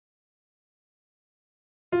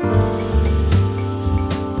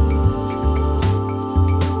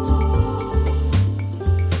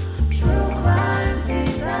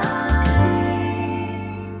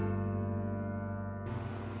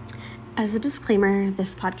As a disclaimer,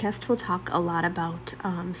 this podcast will talk a lot about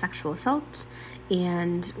sexual assault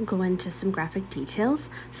and go into some graphic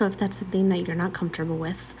details. So if that's something that you're not comfortable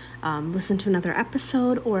with, listen to another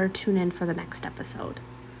episode or tune in for the next episode.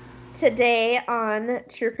 Today on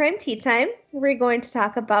True Crime Tea Time, we're going to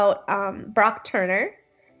talk about Brock Turner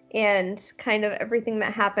and kind of everything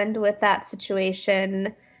that happened with that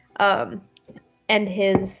situation and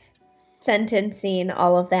his sentencing,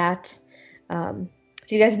 all of that.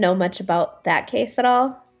 Do you guys know much about that case at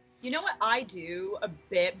all? You know what? I do a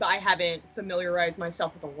bit, but I haven't familiarized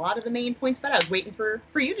myself with a lot of the main points, but I was waiting for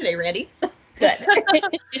you today, Randy. Good.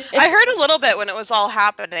 I heard a little bit when it was all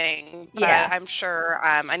happening, but yeah. I'm sure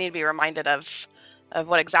I need to be reminded of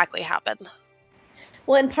what exactly happened.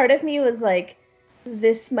 Well, and part of me was like,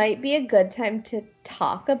 this might be a good time to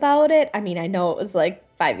talk about it. I mean, I know it was like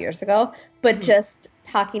 5 years ago, but just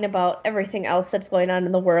talking about everything else that's going on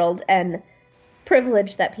in the world and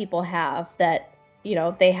privilege that people have, that, you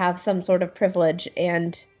know, they have some sort of privilege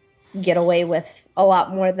and get away with a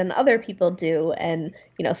lot more than other people do, and,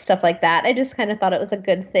 you know, stuff like that. I just kind of thought it was a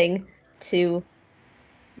good thing to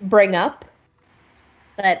bring up.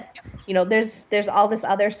 But, you know, there's all this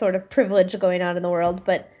other sort of privilege going on in the world,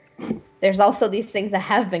 but there's also these things that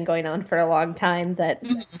have been going on for a long time that,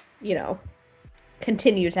 you know,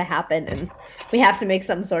 continue to happen, and we have to make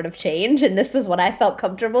some sort of change, and this was what I felt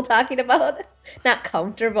comfortable talking about. Not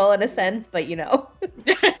comfortable in a sense, but, you know,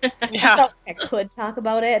 I felt I could talk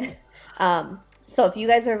about it. So if you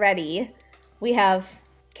guys are ready, we have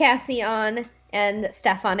Cassie on and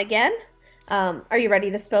Steph on again. Are you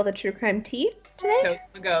ready to spill the true crime tea today?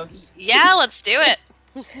 Toast the goats. Yeah, let's do it.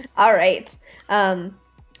 All right.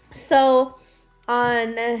 So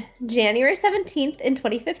on January 17th in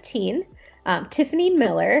 2015, Tiffany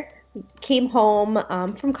Miller came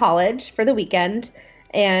home from college for the weekend,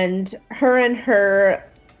 and her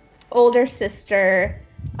older sister,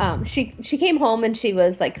 she came home and she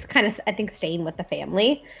was like kind of, I think, staying with the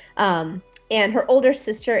family. And her older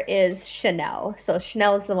sister is Chanel. So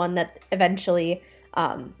Chanel is the one that eventually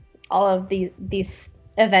all of these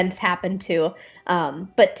events happened to.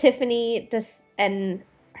 But Tiffany and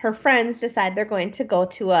her friends decide they're going to go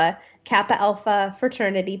to a Kappa Alpha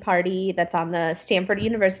fraternity party that's on the Stanford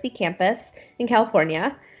University campus in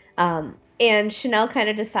California. And Chanel kind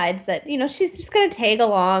of decides that, you know, she's just going to tag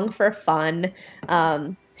along for fun.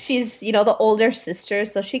 She's, you know, the older sister,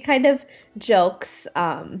 so she kind of jokes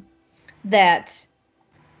that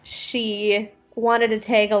she wanted to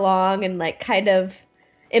tag along and, like, kind of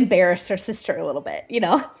embarrass her sister a little bit, you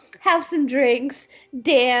know, have some drinks,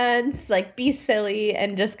 dance, like, be silly,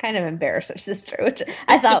 and just kind of embarrass her sister, which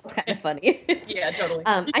I thought was kind of funny. Yeah, totally.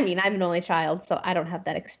 I mean, I'm an only child, so I don't have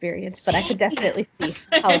that experience, but I could definitely see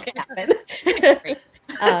how it could happen.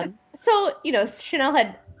 So, you know, Chanel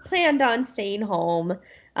had planned on staying home,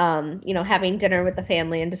 you know, having dinner with the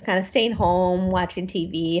family and just kind of staying home, watching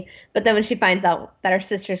TV. But then when she finds out that her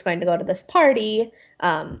sister's going to go to this party,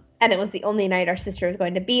 and it was the only night our sister was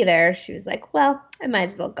going to be there, she was like, well, I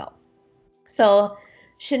might as well go. So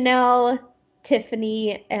Chanel,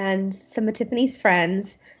 Tiffany, and some of Tiffany's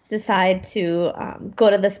friends decide to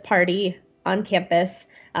go to this party on campus.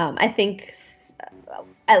 I think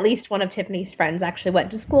at least one of Tiffany's friends actually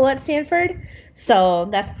went to school at Stanford, so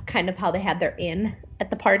that's kind of how they had their in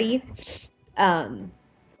at the party.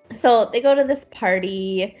 So they go to this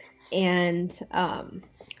party, and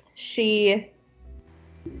she,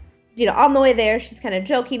 you know, on the way there, she's kind of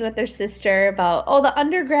joking with her sister about, oh, the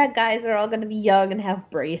undergrad guys are all going to be young and have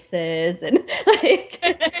braces, and like,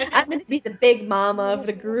 I'm going to be the big mama of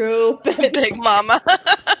the group. Big mama.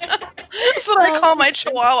 That's what I call my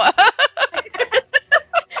chihuahua.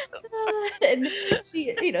 And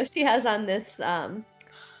she, you know, she has on this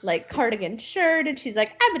like cardigan shirt, and she's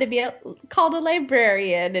like, I'm going to be called a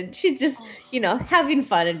librarian, and she's just, you know, having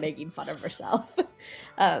fun and making fun of herself.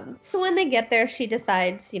 So when they get there, she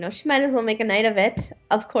decides, you know, she might as well make a night of it.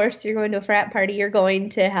 Of course, you're going to a frat party. You're going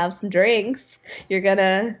to have some drinks. You're going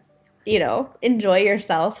to, you know, enjoy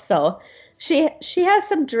yourself. So she has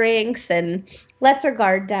some drinks and lets her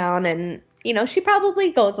guard down. And, you know, she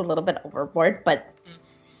probably goes a little bit overboard, but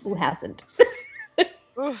who hasn't?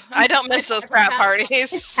 Ooh, I don't miss those frat parties.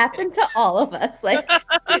 It's happened to all of us. Like,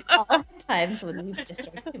 all the times when we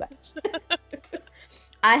just drank too much.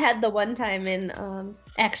 I had the one time in,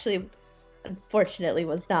 actually, unfortunately,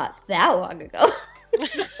 was not that long ago,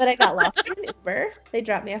 but I got lost in an Uber. They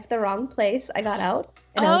dropped me off at the wrong place. I got out,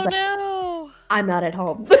 and I was like, no. I'm not at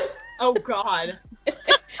home. Oh, God.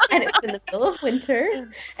 And it's in the middle of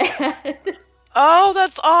winter. And Oh,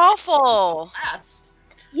 that's awful. Yes.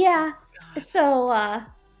 yeah, so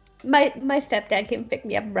my stepdad came pick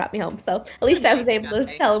me up and brought me home. So at least I was able to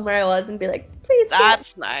tell him where I was and be like, please.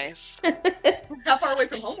 That's nice. How far away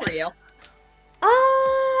from home were you?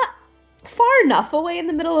 Far enough away in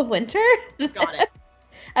the middle of winter. Got it.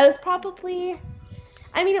 I was probably,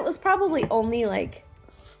 it was probably only like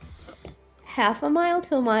half a mile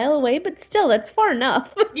to a mile away, but still, that's far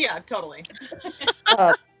enough. Yeah, totally.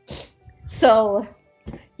 So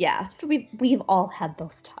we've all had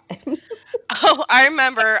those times. Oh, I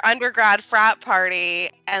remember undergrad frat party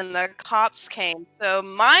and the cops came. So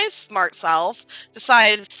my smart self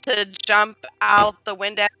decided to jump out the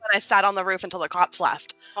window and I sat on the roof until the cops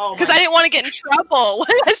left. Oh, Because I didn't want to get in trouble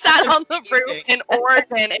when I sat on the roof in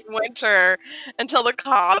Oregon in winter until the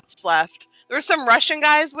cops left. There were some Russian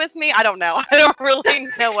guys with me. I don't know. I don't really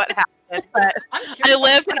know what happened, but I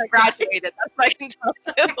lived and I graduated. That's what I can tell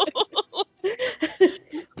you.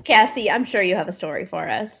 Cassie, I'm sure you have a story for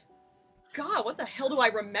us. God, what the hell do I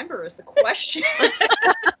remember is the question.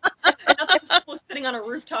 I know that was sitting on a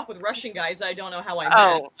rooftop with Russian guys. I don't know how I met.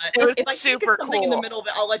 Oh, it was if I super think of something cool. in the middle of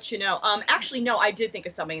it, I'll let you know. Actually, no, I did think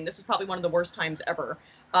of something. This is probably one of the worst times ever.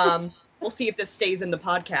 We'll see if this stays in the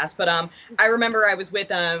podcast. But I remember I was with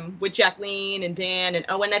Jacqueline and Dan and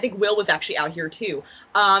Owen. I think Will was actually out here too.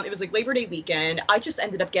 It was like Labor Day weekend. I just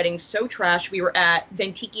ended up getting so trashed. We were at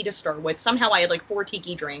Ventiki to start with. Somehow I had like 4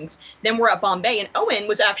 tiki drinks. Then we're at Bombay, and Owen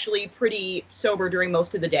was actually pretty sober during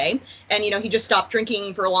most of the day. And he just stopped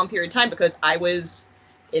drinking for a long period of time because I was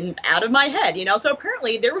out of my head, So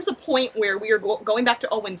apparently there was a point where we were going back to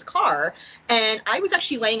Owen's car, and I was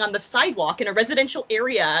actually laying on the sidewalk in a residential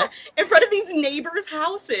area in front of these neighbors'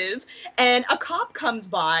 houses, and a cop comes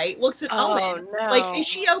by, looks at Owen, like, is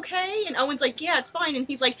she okay? And Owen's like, yeah, it's fine. And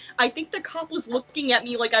he's like, I think the cop was looking at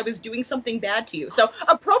me like I was doing something bad to you. So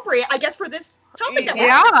appropriate, I guess, for this topic.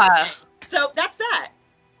 So that's that.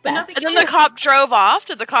 But nothing. And then the cop drove off.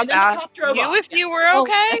 Did the cop ask you if you were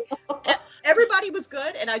okay? Everybody was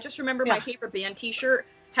good, and I just remember my favorite band T-shirt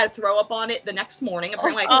had throw up on it the next morning.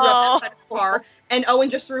 Apparently, I threw up outside the car, and Owen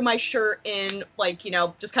just threw my shirt in, like,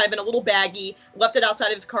 just kind of in a little baggie, left it outside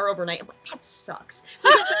of his car overnight. I'm like, that sucks. So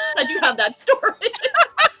I do have that story.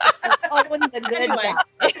 Owen's a good guy.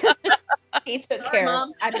 He took care of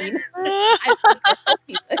it. I mean,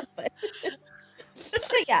 but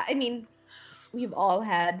yeah, I mean, we've all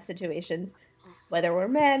had situations, whether we're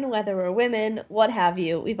men, whether we're women, what have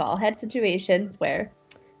you. We've all had situations where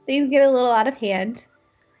things get a little out of hand.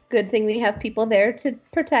 Good thing we have people there to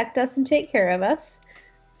protect us and take care of us.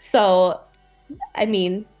 So, I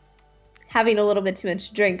mean, having a little bit too much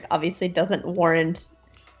to drink obviously doesn't warrant,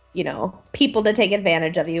 people to take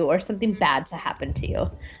advantage of you or something bad to happen to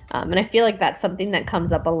you. And I feel like that's something that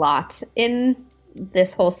comes up a lot in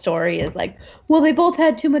this whole story is like, well, they both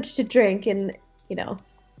had too much to drink, and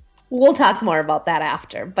we'll talk more about that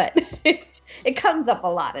after, but it comes up a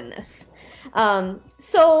lot in this.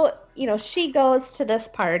 So she goes to this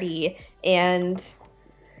party and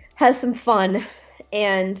has some fun,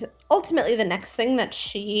 and ultimately the next thing that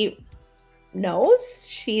she knows,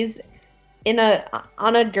 she's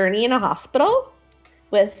on a gurney in a hospital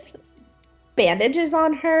with bandages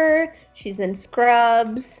on her. She's in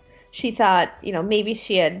scrubs. She thought, maybe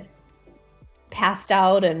she had passed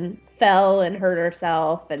out and fell and hurt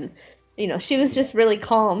herself. And, she was just really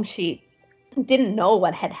calm. She didn't know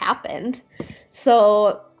what had happened.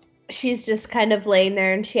 So she's just kind of laying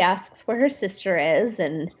there, and she asks where her sister is.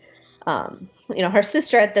 And, her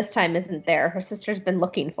sister at this time isn't there. Her sister's been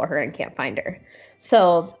looking for her and can't find her.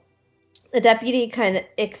 So the deputy kind of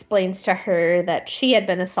explains to her that she had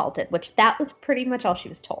been assaulted, which that was pretty much all she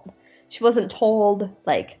was told. She wasn't told,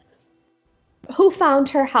 like, who found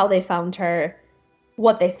her, how they found her,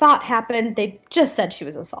 what they thought happened. They just said she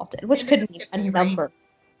was assaulted, which could mean Tiffany, a number. Right?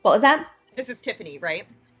 What was that? This is Tiffany, right?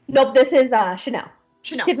 Nope, this is Chanel.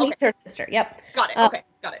 Tiffany's her sister. Yep. Got it. Okay,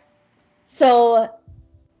 got it. So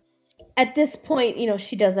at this point,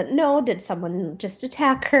 she doesn't know. Did someone just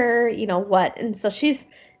attack her? What? And so she's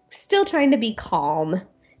still trying to be calm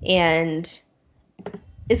and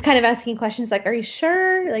is kind of asking questions like, are you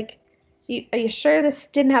sure? Like, are you sure this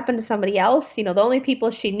didn't happen to somebody else? The only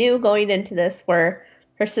people she knew going into this were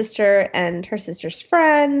her sister and her sister's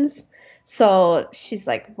friends. So she's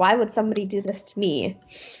like, why would somebody do this to me?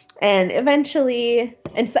 And eventually,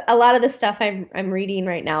 and so a lot of the stuff I'm reading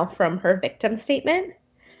right now from her victim statement,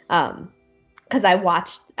 because I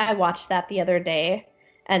watched that the other day,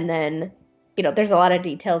 and then, there's a lot of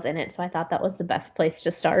details in it, so I thought that was the best place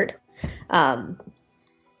to start.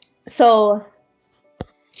 So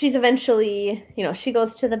she's eventually, she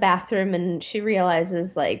goes to the bathroom and she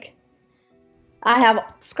realizes, like, I have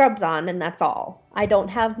scrubs on and that's all. I don't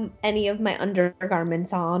have any of my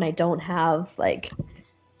undergarments on. I don't have like,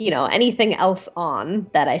 anything else on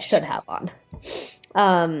that I should have on.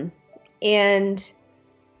 And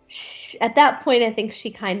at that point, I think she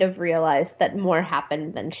kind of realized that more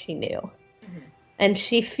happened than she knew. Mm-hmm. And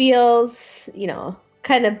she feels,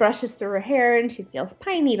 kind of brushes through her hair and she feels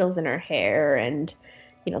pine needles in her hair and,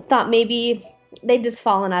 thought maybe they'd just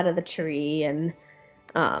fallen out of the tree. And,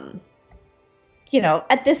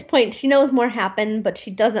 at this point, she knows more happened, but she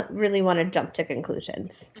doesn't really want to jump to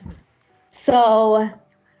conclusions. Mm-hmm. So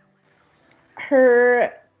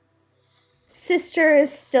her sister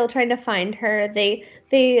is still trying to find her.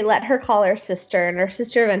 They let her call her sister, and her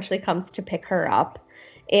sister eventually comes to pick her up.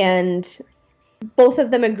 And both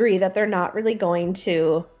of them agree that they're not going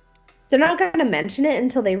to mention it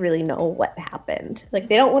until they really know what happened. Like,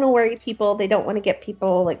 they don't want to worry people. They don't want to get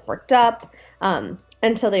people worked up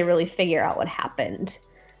until they really figure out what happened.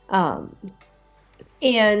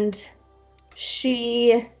 And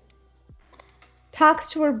she talks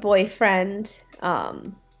to her boyfriend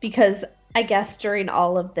because I guess during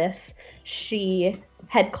all of this, she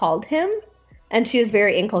had called him and she was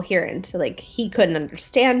very incoherent. He couldn't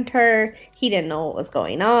understand her. He didn't know what was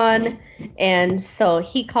going on. And so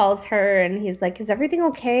he calls her and he's like, "Is everything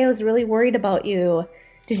okay? I was really worried about you.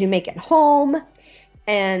 Did you make it home?"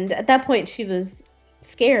 And at that point, she was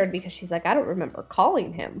scared because she's like, "I don't remember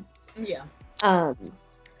calling him." Yeah.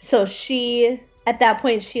 So at that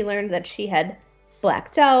point, she learned that she had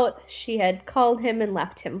blacked out. She had called him and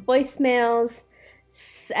left him voicemails.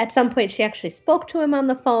 At some point, she actually spoke to him on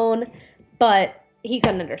the phone, but he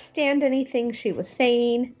couldn't understand anything she was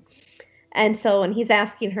saying. And so when he's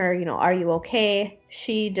asking her, "Are you okay?"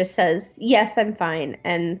 she just says, "Yes, I'm fine,"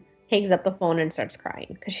 and hangs up the phone and starts crying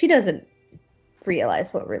because she doesn't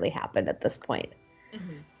realize what really happened at this point.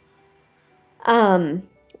 Mm-hmm.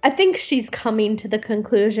 I think she's coming to the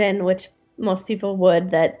conclusion, which most people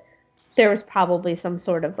would, that there was probably some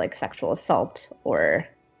sort of sexual assault or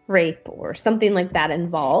rape or something like that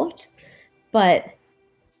involved, but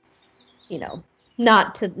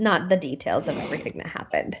not the details of everything that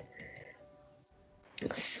happened.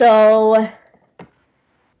 So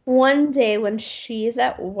one day when she's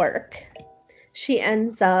at work, she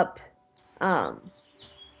ends up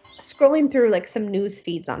scrolling through some news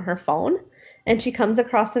feeds on her phone, and she comes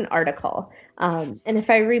across an article. And if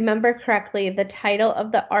I remember correctly, the title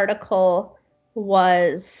of the article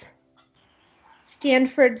was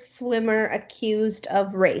 "Stanford Swimmer Accused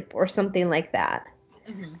of Rape" or something like that.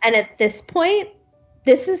 Mm-hmm. And at this point,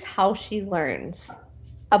 this is how she learns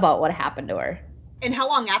about what happened to her. And how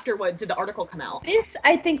long afterward did the article come out? This,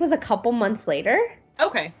 I think, was a couple months later.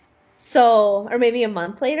 Okay. So, or maybe a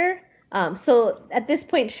month later. So at this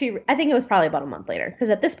point, I think it was probably about a month later, because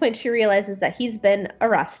at this point she realizes that he's been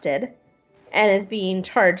arrested and is being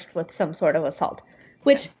charged with some sort of assault,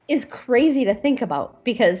 which is crazy to think about,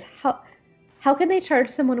 because how can they charge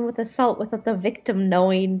someone with assault without the victim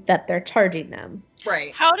knowing that they're charging them?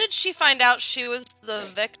 Right. How did she find out she was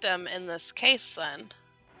the victim in this case then?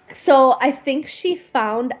 So I think she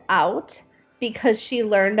found out because she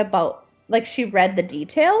learned about, she read the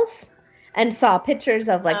details and saw pictures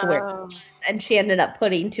of where, and she ended up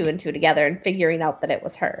putting two and two together and figuring out that it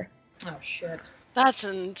was her. Oh shit. That's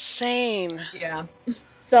insane. Yeah.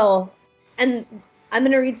 So, and I'm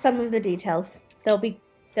gonna read some of the details. They'll be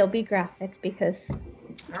graphic because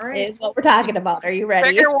all right, what we're talking about. Are you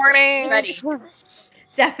ready? Trigger warning. Ready.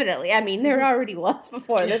 Definitely. I mean, there already was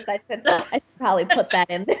before this. I should probably put that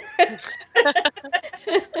in there.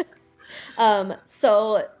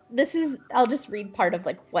 So this is, I'll just read part of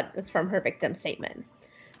what is from her victim statement.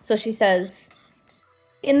 So she says,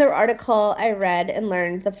 "In the article I read and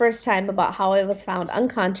learned the first time about how I was found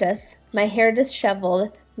unconscious, my hair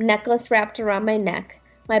disheveled, necklace wrapped around my neck,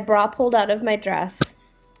 my bra pulled out of my dress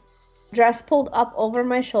pulled up over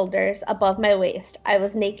my shoulders, above my waist. I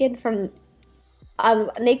was naked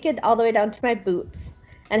all the way down to my boots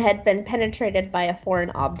and had been penetrated by a foreign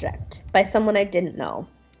object, by someone I didn't know.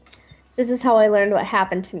 This is how I learned what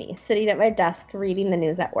happened to me, sitting at my desk reading the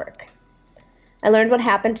news at work. I learned what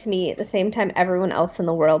happened to me at the same time everyone else in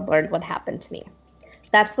the world learned what happened to me.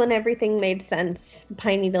 That's when everything made sense. The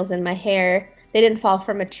pine needles in my hair, they didn't fall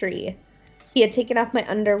from a tree. He had taken off my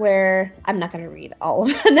underwear." I'm not going to read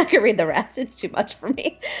I'm not going to read the rest. It's too much for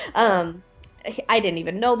me. I didn't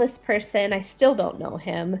even know this person. I still don't know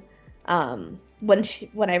him.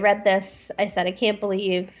 When I read this, I said, I can't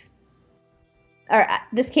believe, or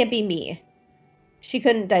this can't be me. She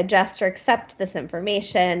couldn't digest or accept this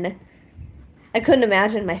information. I couldn't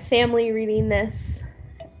imagine my family reading this.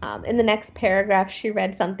 In the next paragraph, she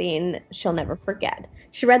read something she'll never forget.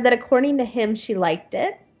 She read that according to him, she liked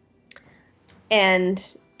it, and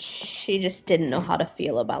she just didn't know how to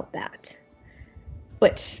feel about that,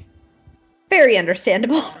 which, very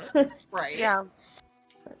understandable. Right. Yeah.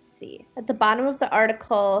 Let's see. At the bottom of the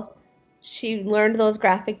article, she learned those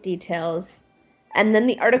graphic details, and then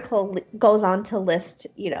the article goes on to list,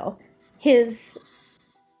 his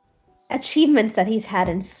achievements that he's had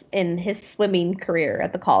in his swimming career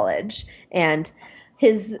at the college and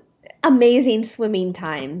his amazing swimming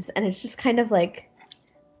times. And it's just kind of like,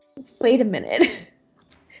 wait a minute.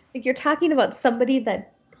 Like, you're talking about somebody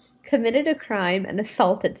that committed a crime and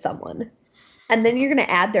assaulted someone, and then you're going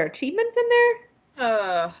to add their achievements in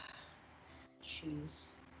there?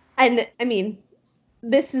 Jeez. And, I mean,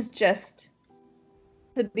 this is just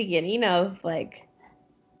the beginning of, like,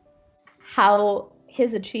 how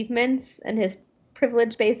his achievements and his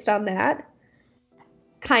privilege based on that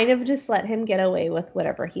kind of just let him get away with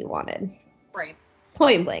whatever he wanted. Right.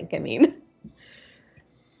 Point blank, I mean.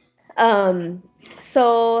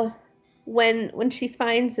 So when she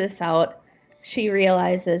finds this out, she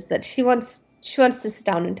realizes that she wants to sit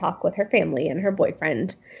down and talk with her family and her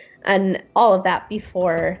boyfriend and all of that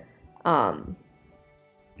before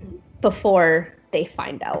they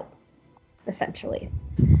find out, essentially.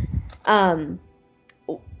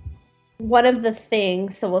 One of the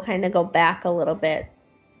things, so we'll kind of go back a little bit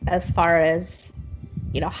as far as,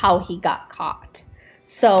 how he got caught.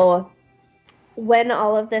 So when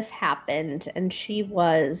all of this happened and she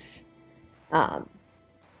was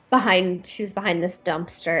behind this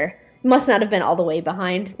dumpster, must not have been all the way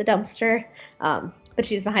behind the dumpster, but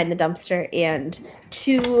she was behind the dumpster, and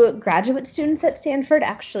 2 graduate students at Stanford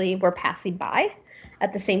actually were passing by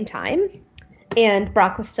at the same time. And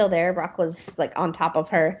Brock was still there. Brock was, like, on top of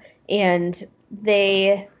her. And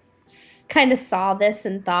they kind of saw this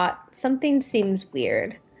and thought, something seems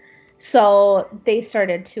weird. So they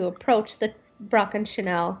started to approach Brock and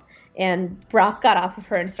Chanel. And Brock got off of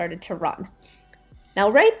her and started to run. Now,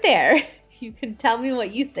 right there, you can tell me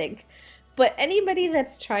what you think. But anybody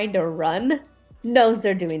that's trying to run knows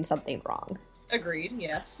they're doing something wrong. Agreed,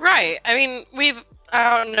 yes. Right. I mean,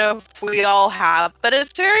 I don't know if we all have, but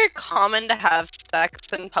it's very common to have sex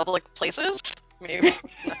in public places. Maybe.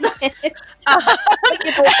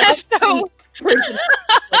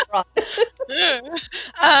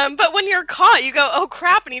 But when you're caught, you go, oh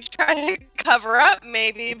crap, and you try to cover up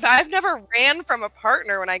maybe. But I've never ran from a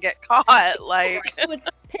partner when I get caught. Like, I would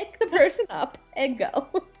pick the person up and go.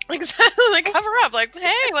 Exactly, like, cover up. Like,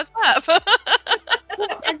 hey, what's up?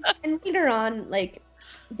 and later on, like,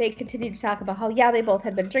 they continued to talk about how, yeah, they both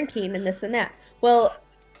had been drinking and this and that. Well,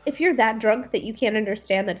 if you're that drunk that you can't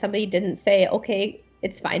understand that somebody didn't say, okay,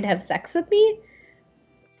 it's fine to have sex with me,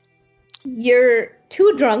 you're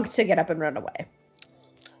too drunk to get up and run away.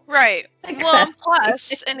 Right. Well,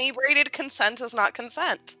 plus, inebriated consent is not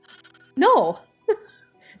consent. No.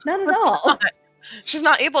 Not at all. Not. She's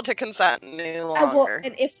not able to consent any longer. Well,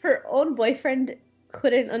 and if her own boyfriend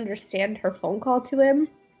couldn't understand her phone call to him,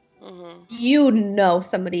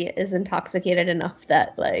 somebody is intoxicated enough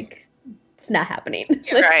that, like, it's not happening.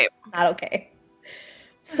 Like, right. Not okay.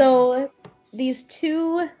 So these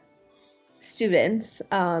 2 students,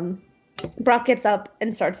 Brock gets up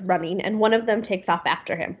and starts running, and one of them takes off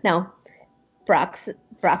after him. Now, Brock's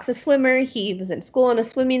a swimmer. He was in school on a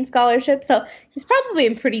swimming scholarship, so he's probably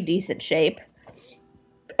in pretty decent shape.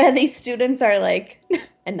 And these students are like,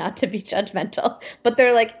 and not to be judgmental, but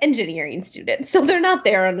they're like engineering students. So they're not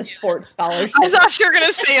there on a sports scholarship. I thought you were going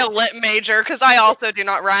to say a lit major, because I also do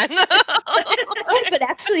not run. But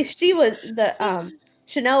actually, Chanel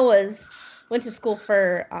went to school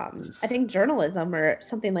for, I think, journalism or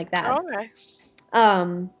something like that. Okay.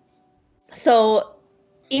 So,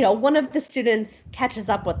 one of the students catches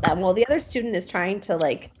up with them. Well, the other student is trying to,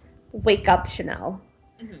 like, wake up Chanel.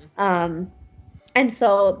 Mm-hmm. And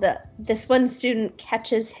so this one student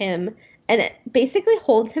catches him and it basically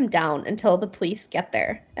holds him down until the police get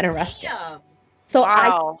there and arrest him. So wow. I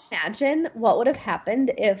can imagine what would have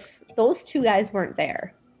happened if those 2 guys weren't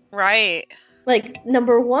there. Right. Like,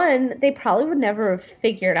 number one, they probably would never have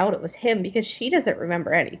figured out it was him because she doesn't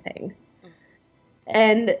remember anything.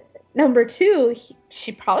 And number 2,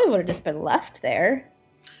 she probably would have just been left there.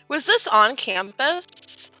 Was this on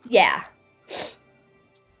campus? Yeah.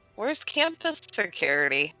 Where's campus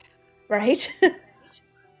security? Right?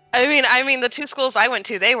 I mean, the 2 schools I went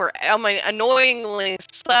to, they were, annoyingly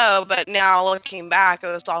so, but now looking back, it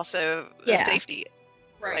was also safety.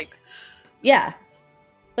 Right. Like, yeah.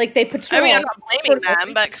 Like, they patrol. I mean, I'm not blaming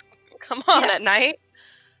them, but come on at night.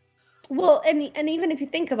 Well, and even if you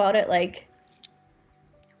think about it, like,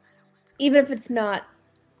 even if it's not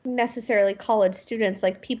necessarily college students,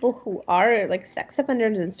 like people who are like sex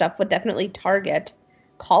offenders and stuff would definitely target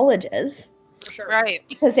colleges. For sure. Right.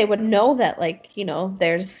 Because they would know that, like,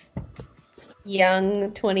 there's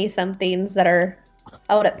young 20-somethings that are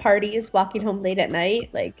out at parties, walking home late at night.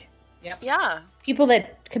 Like, Yep. Yeah. people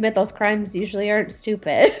that commit those crimes usually aren't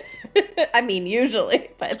stupid. I mean, usually,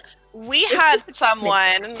 but We had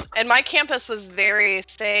someone, and my campus was very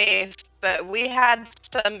safe, but we had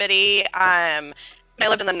somebody, when I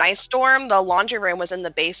lived in the nice dorm, the laundry room was in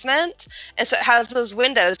the basement, and so it has those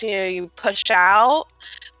windows, you push out.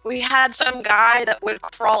 We had some guy that would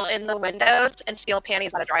crawl in the windows and steal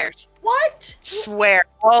panties out of dryers. What? Swear.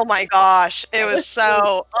 Oh my gosh. It was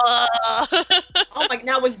so, Oh my,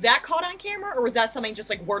 now was that caught on camera, or was that something just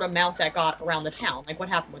like word of mouth that got around the town? Like, what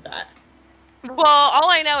happened with that? Well, all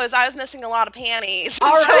I know is I was missing a lot of panties.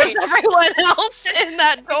 All so right. was everyone else in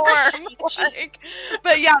that dorm.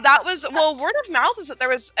 But yeah, that was, word of mouth is that there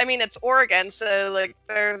was, I mean, it's Oregon, so like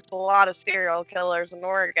there's a lot of serial killers in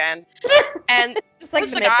Oregon. And just it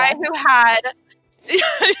was the guy who had,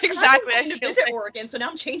 exactly. I'm to visit Oregon, so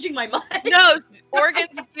now I'm changing my mind. No,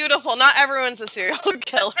 Oregon's beautiful. Not everyone's a serial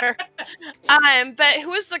killer. But who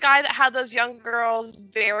was the guy that had those young girls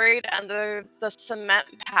buried under the cement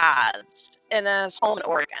pads in his home in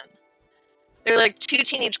Oregon? They were like 2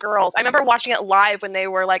 teenage girls. I remember watching it live when they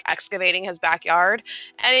were like excavating his backyard.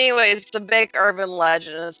 Anyways, the big urban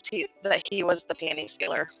legend is that he was the panty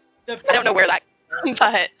stealer. I don't know where that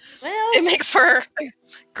but it makes for a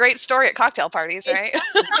great story at cocktail parties, right?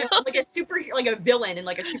 Like a superhero, like a villain in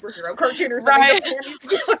like a superhero cartoon or something. Right.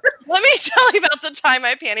 Let me tell you about the time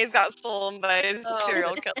my panties got stolen by a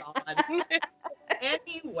serial killer.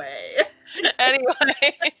 Anyway,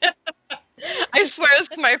 I swear this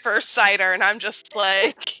is my first cider, and I'm just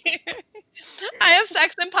like, I have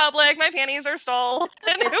sex in public. My panties are stolen.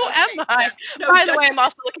 Who am I? No, by the way, I'm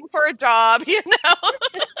also looking for a job.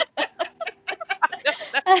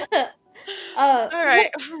 All right.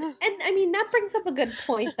 And I mean, that brings up a good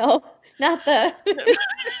point, though. Not the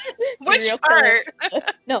which part?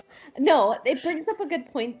 No, it brings up a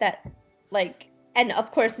good point that, like, and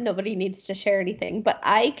of course nobody needs to share anything, but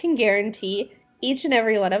I can guarantee each and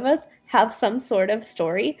every one of us have some sort of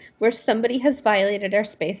story where somebody has violated our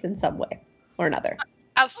space in some way or another.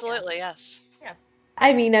 Absolutely, yes. Yeah.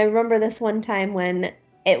 I mean, I remember this one time when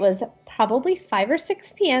it was probably 5 or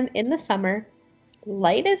 6 p.m. in the summer,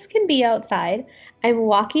 light as can be outside. I'm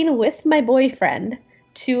walking with my boyfriend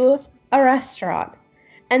to a restaurant,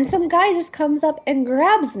 and some guy just comes up and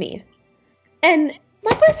grabs me. And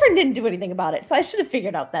my boyfriend didn't do anything about it, so I should have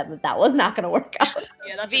figured out that was not going to work out.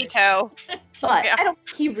 Yeah, that's veto. But I don't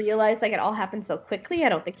think he realized, like, it all happened so quickly. I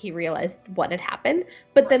don't think he realized what had happened.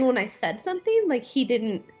 But then when I said something, like, he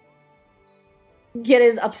didn't get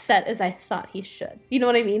as upset as I thought he should. You know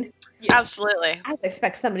what I mean? Yeah. Absolutely. I would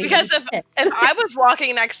expect somebody because to if I was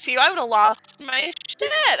walking next to you, I would have lost my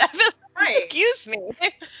shit. I feel right. Excuse me.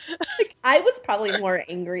 Like, I was probably more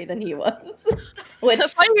angry than he was.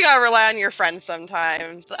 That's why you gotta rely on your friends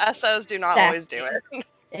sometimes. The SOs do not always do it.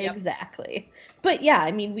 Exactly. But yeah,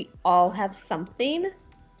 I mean, we all have something,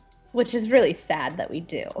 which is really sad that we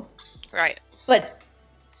do. Right. But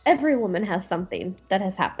every woman has something that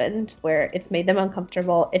has happened where it's made them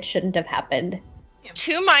uncomfortable. It shouldn't have happened.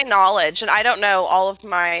 To my knowledge, and I don't know all of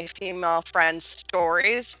my female friends'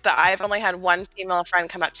 stories, but I've only had one female friend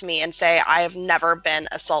come up to me and say, I have never been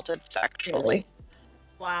assaulted sexually. Really?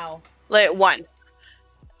 Wow. Like, one.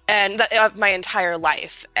 And of my entire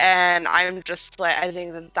life. And I'm just like, I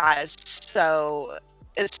think that is so,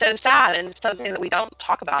 it's so sad, and it's something that we don't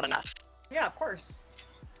talk about enough. Yeah, of course.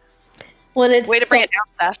 When it's way to bring it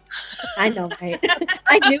down, Steph. I know, right?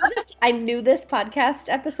 I knew this podcast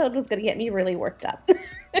episode was going to get me really worked up.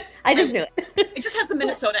 I just knew it. It just has the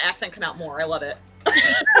Minnesota accent come out more. I love it.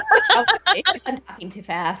 Okay. I'm talking too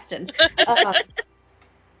fast, and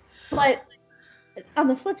but on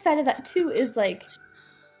the flip side of that too is like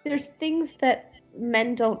there's things that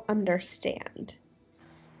men don't understand.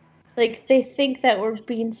 Like, they think that we're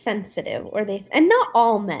being sensitive, and not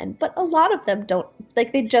all men, but a lot of them don't,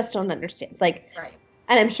 like, they just don't understand. Like, right.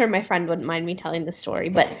 And I'm sure my friend wouldn't mind me telling this story,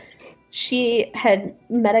 but she had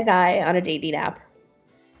met a guy on a dating app.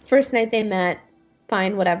 First night they met,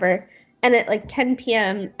 fine, whatever. And at like 10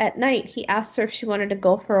 p.m. at night, he asked her if she wanted to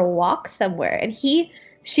go for a walk somewhere. And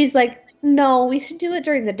she's like, no, we should do it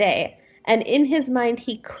during the day. And in his mind,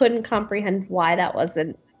 he couldn't comprehend why that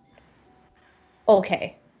wasn't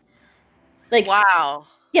okay. Like, wow.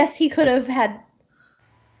 Yes, he could have had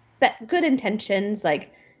good intentions,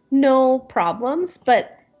 like no problems,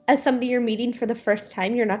 but as somebody you're meeting for the first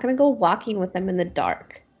time, you're not going to go walking with them in the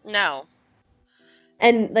dark. No.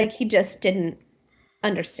 And like he just didn't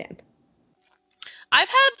understand. I've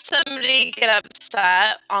had somebody get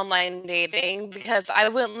upset online dating because I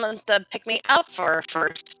wouldn't let them pick me up for a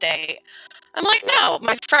first date. I'm like, no,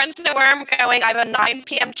 my friends know where I'm going. I have a 9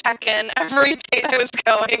 p.m. check-in every date I was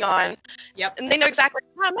going on. Yep. And they know exactly,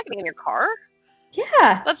 I'm not getting in your car.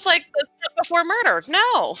 Yeah. That's like the step before murder.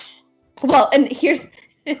 No. Well, and here's,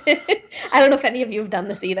 I don't know if any of you have done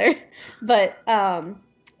this either, but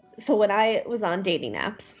so when I was on dating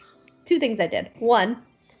apps, 2 things I did. 1,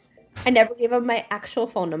 I never gave them my actual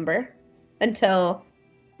phone number until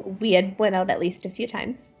we had went out at least a few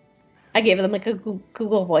times. I gave them like a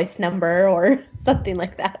Google Voice number or something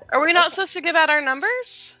like that. Are we not supposed to give out our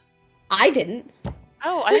numbers? I didn't.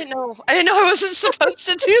 Oh, I didn't know I wasn't supposed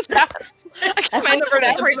to do that. I give my number to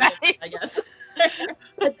everybody. I guess.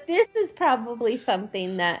 But this is probably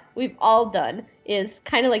something that we've all done, is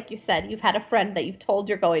kind of like you said, you've had a friend that you've told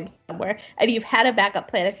you're going somewhere, and you've had a backup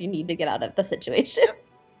plan if you need to get out of the situation.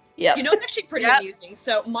 Yep. You know, it's actually pretty amusing.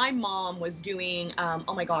 So my mom was doing,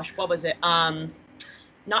 oh my gosh, what was it? Plenty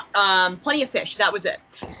of Fish. That was it.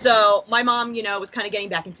 So my mom, you know, was kind of getting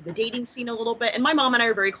back into the dating scene a little bit, and my mom and I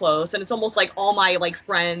are very close, and it's almost like all my like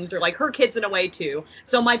friends or like her kids in a way too.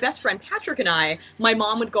 So my best friend Patrick and I, my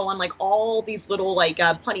mom would go on like all these little like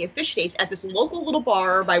Plenty of Fish dates at this local little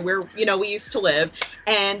bar by where, you know, we used to live,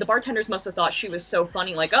 and the bartenders must have thought she was so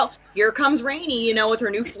funny, like, oh, here comes Rainey, you know, with her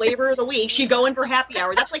new flavor of the week. She'd go in for happy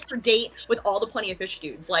hour. That's like her date with all the Plenty of Fish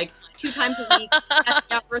dudes, like 2 times a week, happy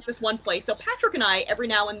hour at this one place. So Patrick and I, every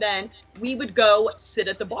now and then, we would go sit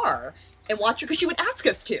at the bar and watch her because she would ask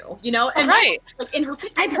us to, you know, and like in her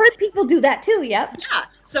 50s. I've heard people do that too. Yep. Yeah.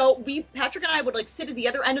 So Patrick and I would like sit at the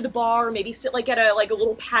other end of the bar, maybe sit like at a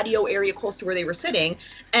little patio area close to where they were sitting,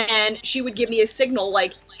 and she would give me a signal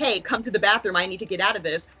like, "Hey, come to the bathroom. I need to get out of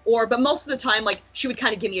this." But most of the time, like she would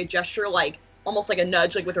kind of give me a gesture, like almost like a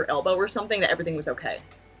nudge, like with her elbow or something, that everything was okay.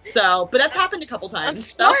 So, but that's happened a couple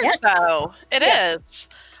times. That's smart though. It is.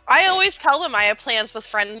 I always tell them I have plans with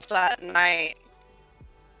friends that night.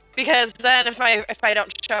 Because then if I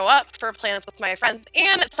don't show up for plans with my friends,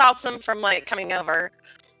 and it stops them from like coming over,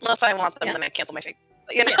 unless I want them, then I cancel my fake.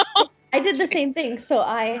 You know, I did the same thing. So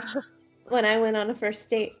when I went on a first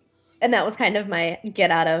date, and that was kind of my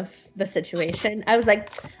get out of the situation. I was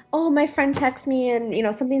like, oh, my friend texts me, and you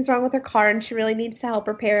know something's wrong with her car, and she really needs to help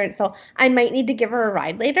her parents, so I might need to give her a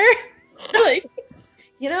ride later. Like,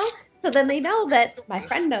 you know. So then they know that my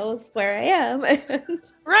friend knows where I am.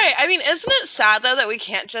 Right. I mean, isn't it sad, though, that we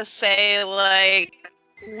can't just say, like,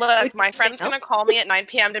 look, my friend's going to call me at 9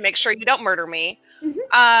 p.m. to make sure you don't murder me.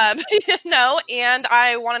 Mm-hmm. You know, and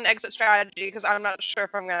I want an exit strategy because I'm not sure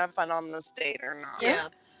if I'm going to have fun on this date or not. Yeah.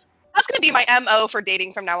 That's going to be my MO for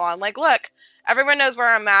dating from now on. Like, look, everyone knows where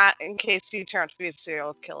I'm at in case you turn out to be a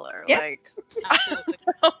serial killer. Yeah. Like, absolutely.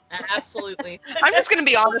 Absolutely. I'm just going to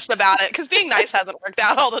be honest about it because being nice hasn't worked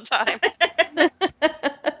out all the time.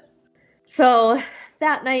 So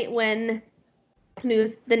that night when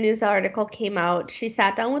the news article came out, she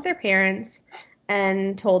sat down with her parents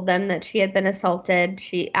and told them that she had been assaulted.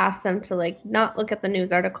 She asked them to like not look at the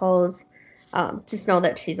news articles, just know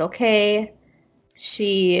that she's okay.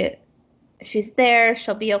 She's there,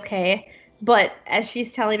 she'll be okay. But as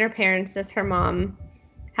she's telling her parents this, her mom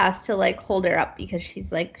has to like hold her up because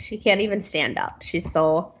she's like, she can't even stand up. She's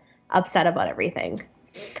so upset about everything.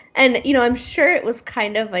 And, you know, I'm sure it was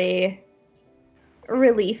kind of a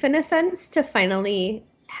relief in a sense to finally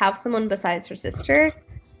have someone besides her sister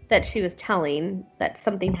that she was telling that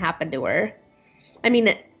something happened to her. I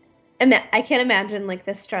mean, I can't imagine like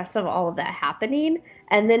the stress of all of that happening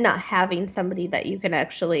and then not having somebody that you can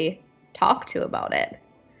actually talk to about it.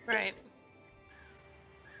 Right.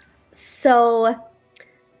 So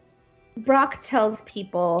Brock tells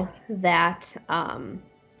people that, and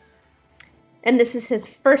this is his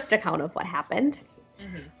first account of what happened.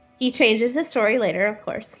 Mm-hmm. He changes his story later, of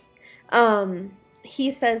course.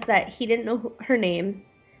 He says that he didn't know her name.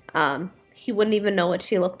 He wouldn't even know what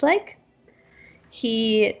she looked like.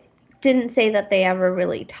 He didn't say that they ever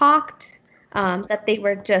really talked, that they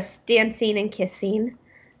were just dancing and kissing.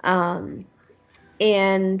 And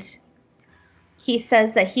he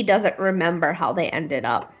says that he doesn't remember how they ended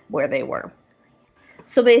up where they were.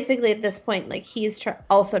 So basically at this point, like he's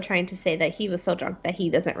also trying to say that he was so drunk that he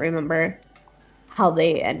doesn't remember how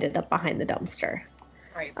they ended up behind the dumpster.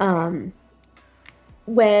 Right.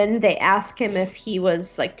 When they asked him if he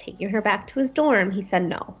was like taking her back to his dorm, he said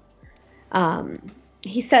no.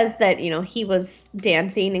 He says that, you know, he was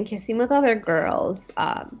dancing and kissing with other girls.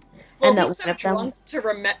 Well, and if he's so drunk to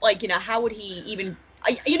remember, how would he even,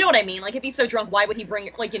 you know what I mean? Like, if he's so drunk, why would he bring,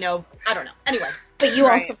 I don't know. Anyway. But you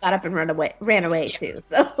Right. also got up and ran away too.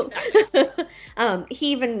 So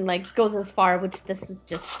he even like goes as far, which this is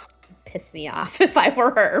just piss me off if I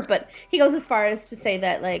were her, but he goes as far as to say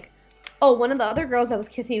that like, oh, one of the other girls I was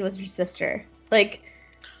kissing was your sister. Like,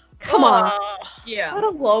 come on. Yeah. What a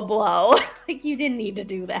low blow. Like, you didn't need to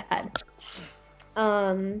do that.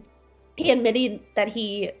 He admitted that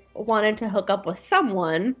he wanted to hook up with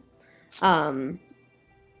someone. And,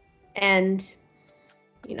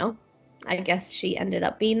 you know, I guess she ended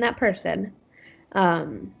up being that person.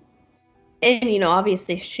 And, you know,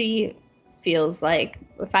 obviously she feels like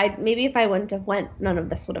if I wouldn't have went, none of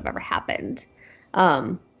this would have ever happened.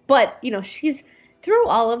 But, you know, through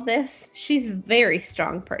all of this, she's a very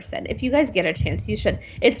strong person. If you guys get a chance, you should.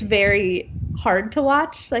 It's very hard to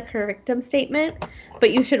watch, like her victim statement,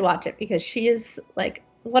 but you should watch it because she is like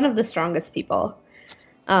one of the strongest people.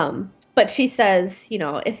 But she says, you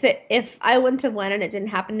know, if I wouldn't have went and it didn't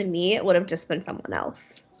happen to me, it would have just been someone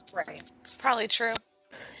else. Right. It's probably true.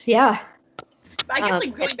 Yeah. I guess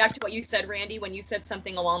like going back to what you said, Randy, when you said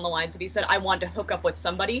something along the lines of he said, I wanted to hook up with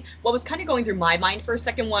somebody, what was kind of going through my mind for a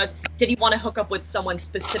second was, did he want to hook up with someone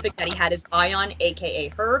specific that he had his eye on, aka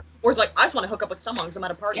her? Or is like, I just want to hook up with someone because I'm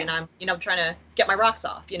at a party and I'm, you know, trying to get my rocks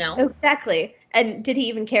off, you know? Exactly. And did he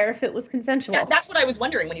even care if it was consensual? Yeah, that's what I was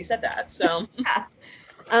wondering when you said that, so. Yeah.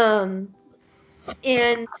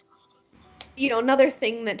 And, you know, another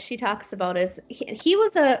thing that she talks about is he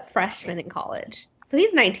was a freshman in college. So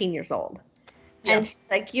he's 19 years old. Yeah. And she's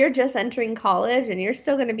like, you're just entering college and you're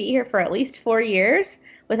still going to be here for at least 4 years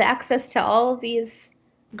with access to all of these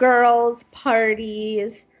girls,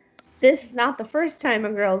 parties. This is not the first time a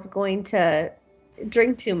girl's going to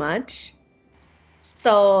drink too much.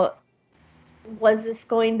 So was this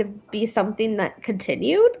going to be something that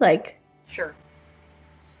continued? Like, sure.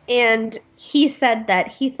 And he said that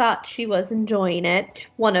he thought she was enjoying it.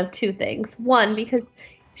 One of two things. One, because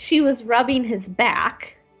she was rubbing his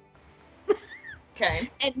back. Okay.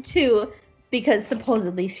 And two, because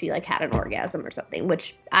supposedly she like had an orgasm or something,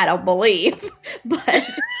 which I don't believe. But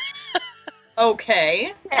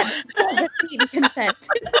okay. That doesn't need consent.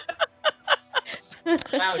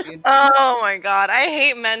 Wow, dude. Oh my god, I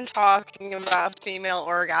hate men talking about female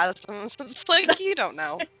orgasms. It's like, you don't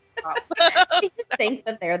know. They just think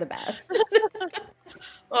that they're the best.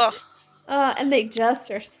 Ugh. And they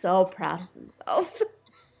just are so proud of themselves.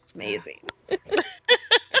 Amazing.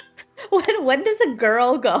 When does a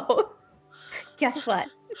girl go? Guess what?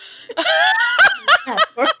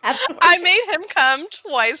 I made him come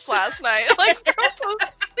twice last night. Like,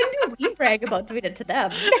 when do we brag about doing it to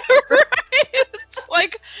them? Right? It's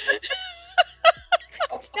like,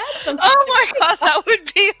 oh my god, that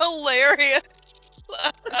would be hilarious.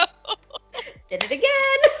 Did it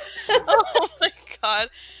again. Oh my god.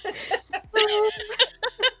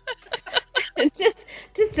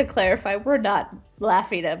 Just to clarify, we're not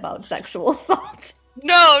laughing about sexual assault.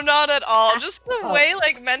 No, not at all. Just the way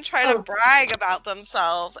like men try to brag about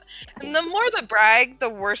themselves. And the more they brag, the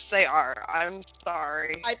worse they are. I'm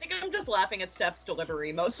sorry. I think I'm just laughing at Steph's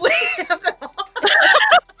delivery mostly.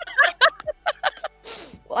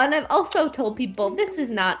 Well, and I've also told people this is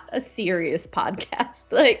not a serious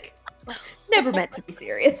podcast. Like, never meant to be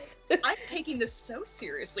serious. I'm taking this so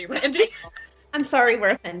seriously, Randy. I'm sorry we're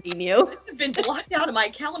offending you. This has been blocked out of my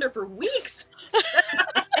calendar for weeks.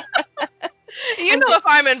 You know, if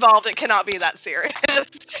I'm involved, it cannot be that serious.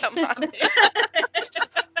 Come on.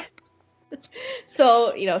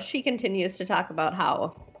 So, you know, she continues to talk about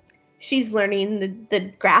how she's learning the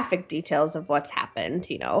graphic details of what's happened.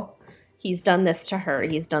 You know, he's done this to her,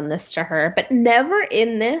 he's done this to her, but never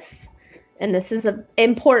in this, and this is an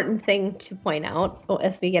important thing to point out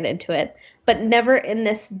as we get into it, but never in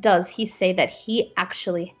this does he say that he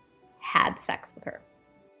actually had sex with her.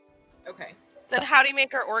 Okay. Then how do you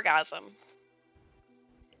make her orgasm?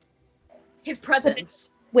 His presence.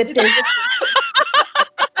 With his...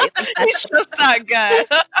 He's just that good.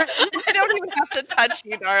 I don't even have to touch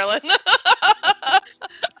you, darling.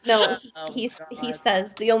 No, he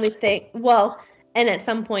says the only thing, well, and at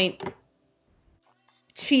some point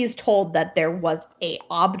she's told that there was a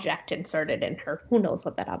object inserted in her. Who knows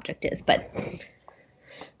what that object is, but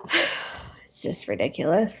it's just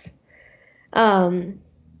ridiculous.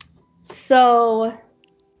 So,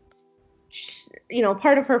 you know,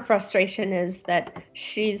 part of her frustration is that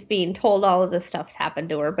she's being told all of this stuff's happened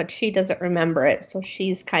to her, but she doesn't remember it. So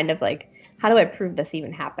she's kind of like, how do I prove this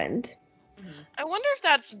even happened? I wonder if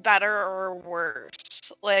that's better or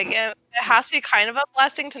worse. Like, it has to be kind of a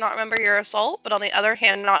blessing to not remember your assault, but on the other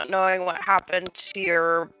hand, not knowing what happened to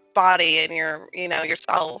your body and your, you know,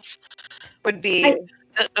 yourself would be a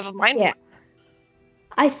bit of a mind. Yeah.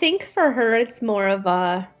 I think for her, it's more of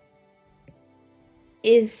a,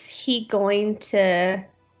 is he going to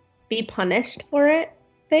be punished for it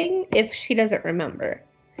thing if she doesn't remember?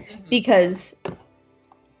 Because,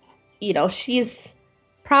 she's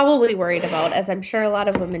probably worried about, as I'm sure a lot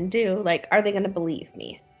of women do, like, are they going to believe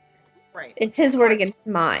me? Right. It's his word against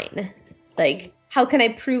mine. Like, how can I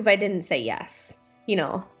prove I didn't say yes?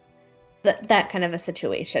 That kind of a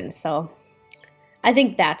situation. So I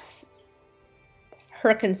think that's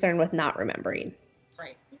her concern with not remembering.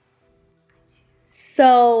 Right.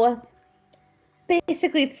 So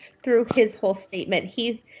basically, through his whole statement,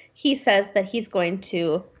 he says that he's going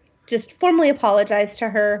to just formally apologize to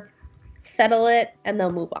her, settle it, and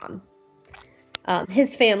they'll move on.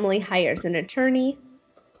 His family hires an attorney,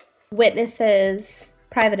 witnesses,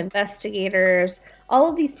 private investigators, all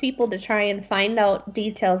of these people to try and find out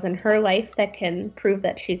details in her life that can prove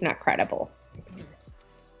that she's not credible.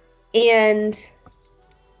 And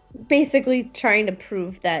basically trying to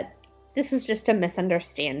prove that this was just a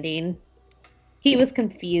misunderstanding. He was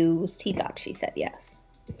confused. He thought she said yes.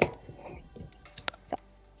 So.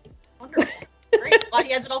 Wonderful. Great. Glad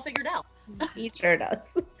he has it all figured out. He sure does.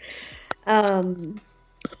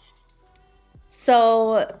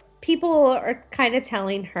 So people are kind of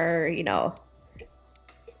telling her,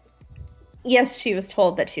 yes, she was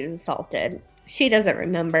told that she was assaulted. She doesn't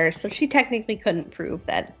remember, so she technically couldn't prove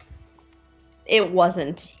that it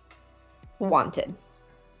wasn't wanted.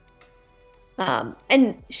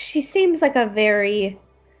 And she seems like a very,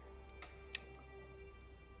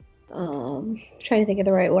 trying to think of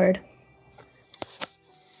the right word.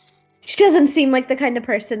 She doesn't seem like the kind of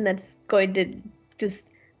person that's going to just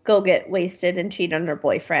go get wasted and cheat on her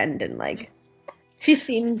boyfriend, and like, she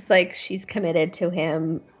seems like she's committed to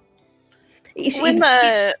him. When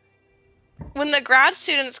the grad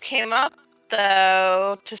students came up,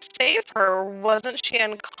 though, to save her, wasn't she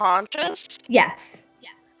unconscious? Yes.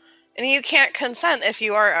 And you can't consent if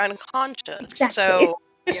you are unconscious. Exactly. So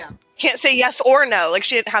Yeah. can't say yes or no. Like,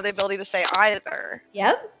 she didn't have the ability to say either.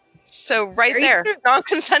 Yep. So right Very there, true.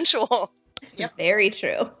 non-consensual. Yep. Very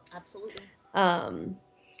true. Absolutely.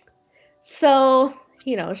 So,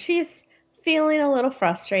 she's feeling a little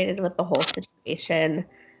frustrated with the whole situation.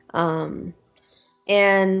 And,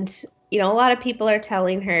 a lot of people are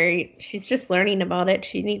telling her she's just learning about it.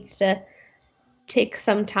 She needs to take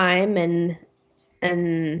some time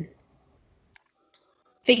and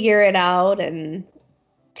figure it out and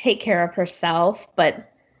take care of herself.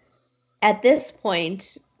 But at this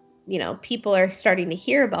point, people are starting to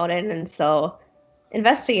hear about it. And so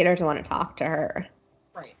investigators want to talk to her.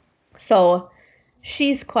 Right. So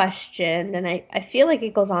she's questioned, and I feel like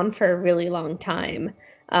it goes on for a really long time.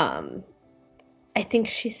 I think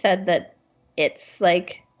she said that it's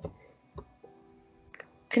like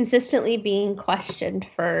consistently being questioned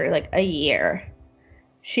for like a year.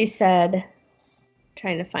 She said,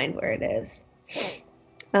 trying to find where it is.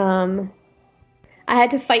 I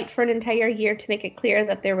had to fight for an entire year to make it clear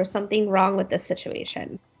that there was something wrong with this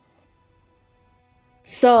situation.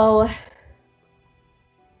 So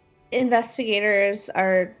investigators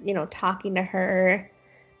are, talking to her.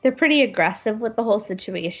 They're pretty aggressive with the whole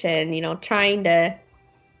situation, trying to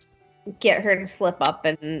get her to slip up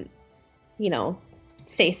and,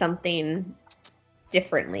 say something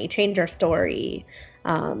differently, change her story.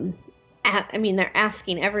 They're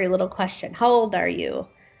asking every little question. How old are you?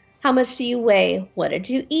 How much do you weigh? What did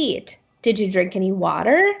you eat? Did you drink any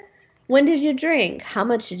water? When did you drink? How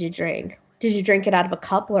much did you drink? Did you drink it out of a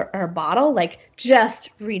cup or a bottle? Like, just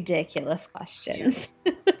ridiculous questions.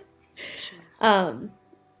 And,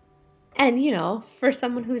 for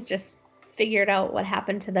someone who's just figured out what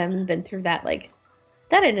happened to them and been through that, like,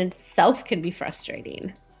 that in itself can be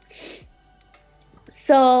frustrating.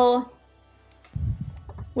 So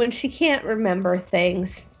when she can't remember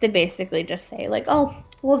things, they basically just say, like, oh,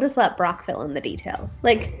 we'll just let Brock fill in the details.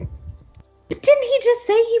 Like, but didn't he just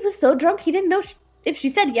say he was so drunk he didn't know if she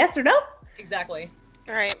said yes or no? Exactly.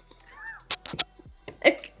 Right.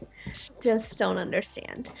 Just don't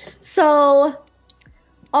understand. So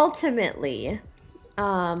ultimately,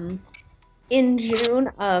 in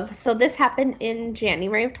so this happened in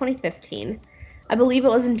January of 2015. I believe it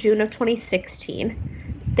was in June of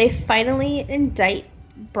 2016. They finally indict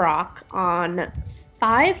Brock on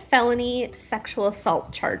 5 felony sexual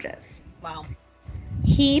assault charges. Wow.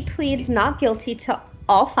 He pleads not guilty to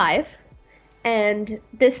all 5. And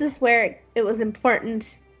this is where it was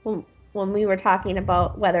important when we were talking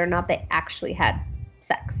about whether or not they actually had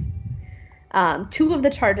sex. 2 of the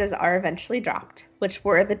charges are eventually dropped, which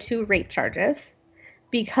were the 2 rape charges,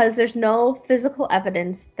 because there's no physical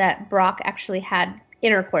evidence that Brock actually had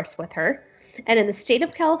intercourse with her. And in the state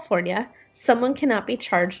of California, someone cannot be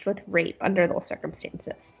charged with rape under those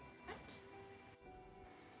circumstances. What?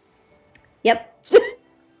 Yep.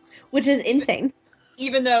 Which is insane.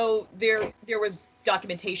 Even though there was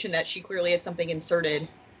documentation that she clearly had something inserted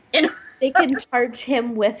in her. They can charge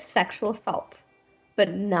him with sexual assault,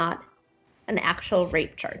 but not an actual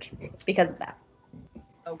rape charge because of that.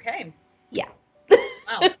 Okay. Yeah.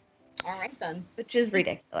 Wow. All right then. Which is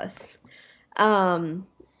ridiculous.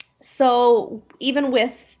 So even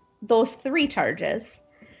with those 3 charges,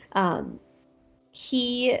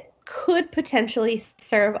 he could potentially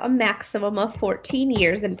serve a maximum of 14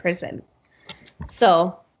 years in prison.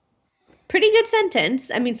 So, pretty good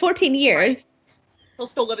sentence. I mean, 14 years. Right. He'll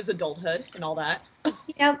still live his adulthood and all that.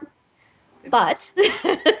 Yep. But,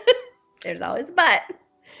 there's always a but.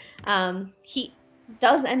 He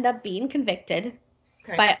does end up being convicted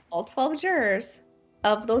by all 12 jurors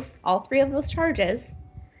of all 3 of those charges.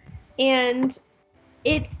 And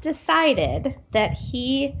it's decided that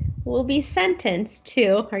he will be sentenced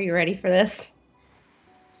to, are you ready for this?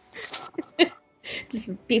 Just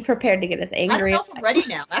be prepared to get as angry. I don't know if I'm ready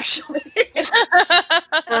now, actually. He There's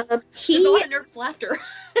a lot of nervous laughter.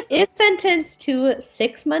 is sentenced to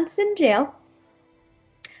 6 months in jail,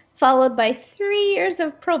 followed by 3 years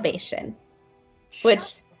of probation, which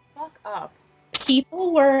Shut the fuck up.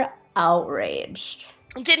 people were outraged.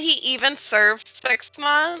 Did he even serve 6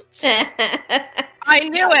 months? He I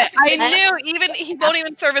knew it. I knew. Even he won't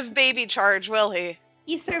even serve his baby charge, will he?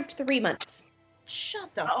 served 3 months.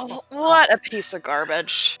 Shut the Oh, fuck what a piece of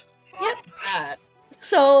garbage. Yep. up.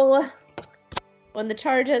 So, when the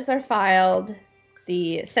charges are filed,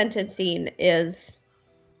 the sentencing is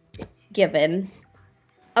given.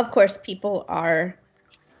 Of course, people are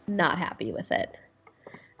not happy with it.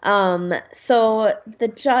 So, the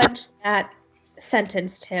judge that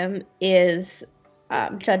sentenced him is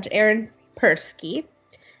Judge Aaron Persky,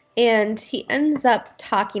 and he ends up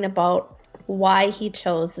talking about why he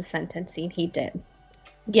chose the sentencing he did.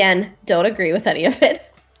 Again, don't agree with any of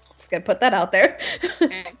it. Just gonna put that out there.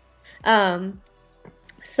 Okay.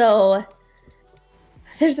 So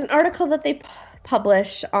there's an article that they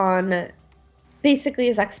publish on basically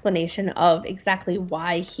his explanation of exactly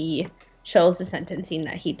why he chose the sentencing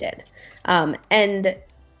that he did. And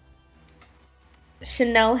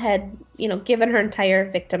Chanel had, given her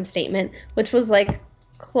entire victim statement, which was like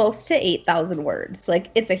close to 8,000 words.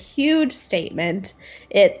 Like, it's a huge statement.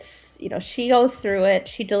 It's, she goes through it.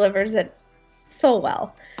 She delivers it so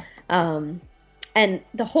well. And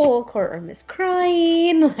the whole courtroom is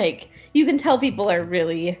crying. Like, you can tell people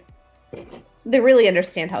they really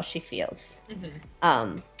understand how she feels.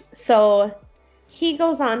 Mm-hmm. So he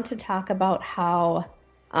goes on to talk about how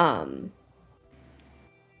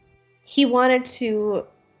he wanted to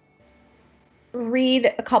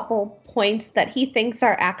read a couple points that he thinks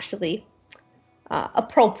are actually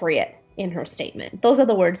appropriate in her statement. Those are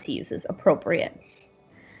the words he uses, appropriate.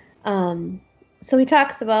 So he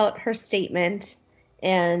talks about her statement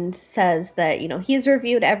and says that, he's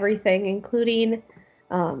reviewed everything, including,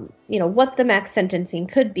 what the max sentencing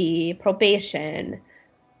could be, probation,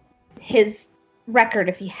 his record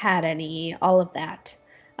if he had any, all of that.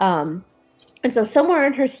 And so somewhere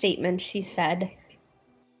in her statement, she said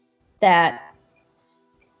that,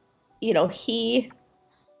 when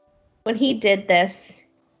he did this,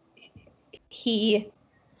 he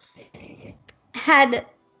had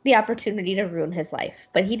the opportunity to ruin his life,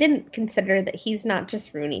 but he didn't consider that he's not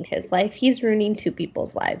just ruining his life, he's ruining 2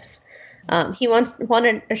 people's lives. She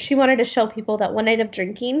wanted to show people that one night of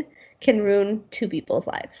drinking can ruin 2 people's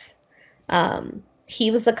lives. He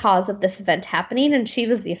was the cause of this event happening, and she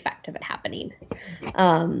was the effect of it happening.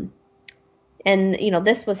 And,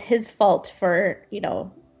 this was his fault for,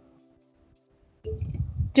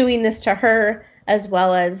 doing this to her, as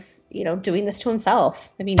well as, doing this to himself.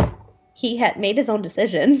 I mean, he had made his own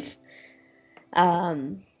decisions.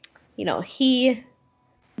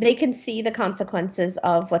 They can see the consequences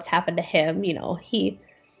of what's happened to him. He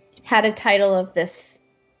had a title of this,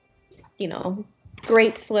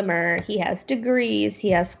 great swimmer. He has degrees,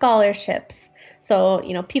 he has scholarships. So,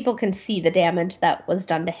 people can see the damage that was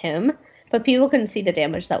done to him, but people can see the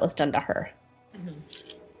damage that was done to her.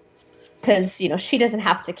 Because, she doesn't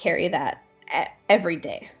have to carry that every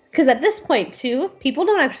day. Because at this point, too, people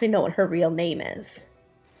don't actually know what her real name is.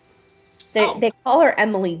 They call her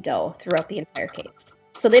Emily Doe throughout the entire case.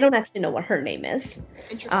 So they don't actually know what her name is.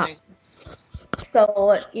 Interesting.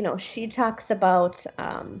 So, she talks about,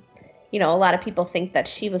 a lot of people think that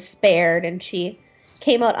she was spared and she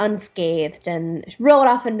came out unscathed and rode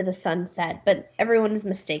off into the sunset. But everyone is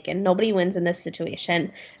mistaken. Nobody wins in this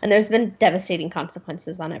situation. And there's been devastating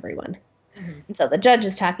consequences on everyone. And so the judge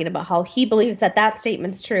is talking about how he believes that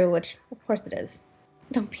statement's true, which of course it is.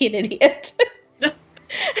 Don't be an idiot.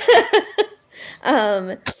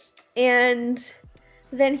 And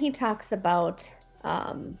then he talks about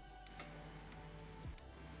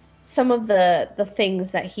some of the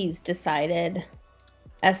things that he's decided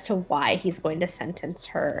as to why he's going to sentence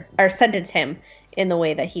him in the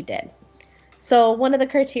way that he did. So one of the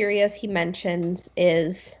criteria he mentions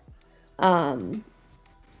is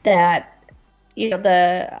that,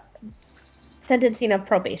 the sentencing of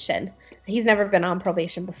probation. He's never been on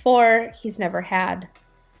probation before. He's never had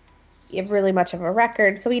really much of a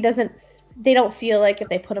record. So they don't feel like if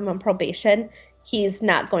they put him on probation, he's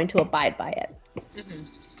not going to abide by it. Mm-hmm.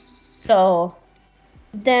 So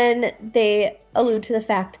then they allude to the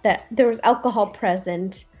fact that there was alcohol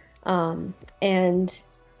present, and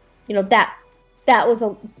that was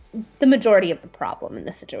the majority of the problem in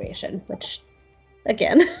this situation, which,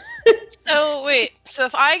 again. So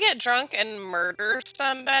if I get drunk and murder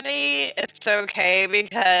somebody, it's okay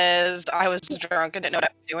because I was drunk and didn't know what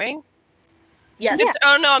I was doing? Yes.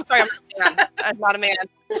 Oh, no, I'm sorry. I'm not a man.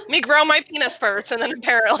 Let me grow my penis first, and then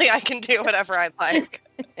apparently I can do whatever I like.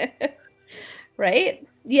 Right?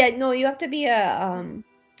 Yeah, no, you have to be a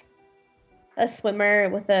swimmer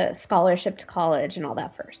with a scholarship to college and all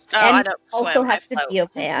that first. Oh, and I don't swim. Also have to be a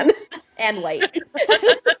man and white.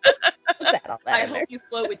 I hope you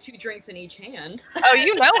float with 2 drinks in each hand. Oh,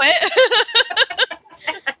 you know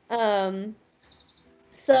it.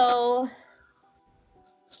 So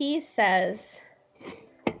he says,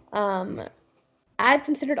 I've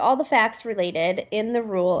considered all the facts related in the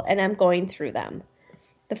rule, and I'm going through them.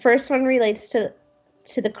 The first one relates to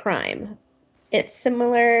the crime. It's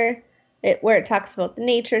similar where it talks about the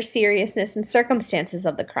nature, seriousness, and circumstances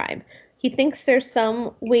of the crime. He thinks there's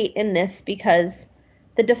some weight in this because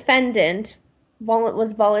the defendant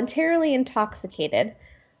was voluntarily intoxicated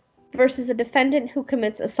versus a defendant who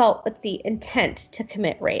commits assault with the intent to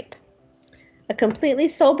commit rape. A completely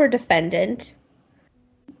sober defendant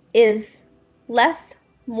is less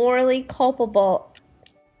morally culpable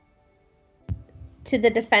to the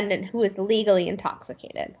defendant who is legally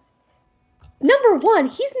intoxicated. Number one,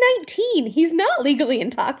 he's 19. He's not legally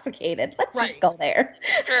intoxicated. Let's just go there.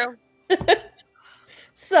 True.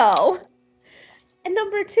 So, and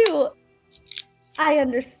number two, I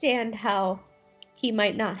understand how he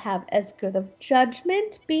might not have as good of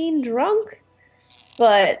judgment being drunk,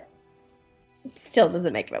 but still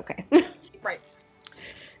doesn't make it okay. Right.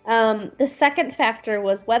 The second factor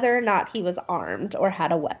was whether or not he was armed or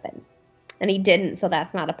had a weapon. And he didn't, so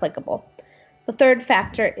that's not applicable. The third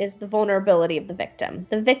factor is the vulnerability of the victim.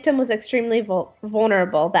 The victim was extremely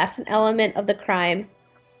vulnerable. That's an element of the crime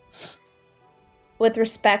with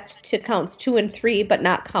respect to counts 2 and 3, but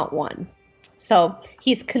not count 1. So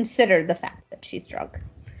he's considered the fact that she's drunk.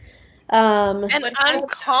 And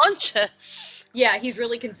unconscious. Yeah, he's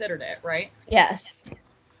really considered it, right? Yes.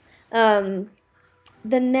 The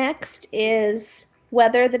next is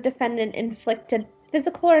whether the defendant inflicted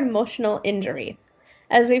physical or emotional injury.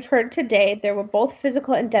 As we've heard today, there were both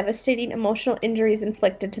physical and devastating emotional injuries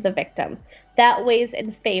inflicted to the victim. That weighs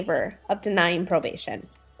in favor of denying probation,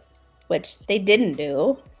 which they didn't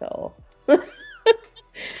do, so.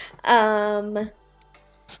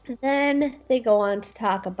 Then they go on to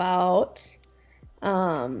talk about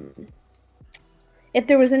if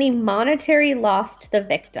there was any monetary loss to the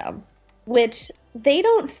victim, which they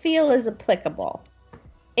don't feel is applicable.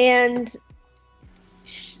 And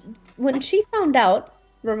when she found out,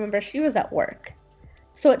 remember, she was at work.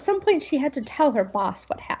 So at some point she had to tell her boss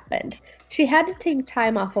what happened. She had to take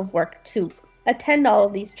time off of work to attend all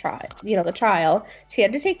of these the trial. She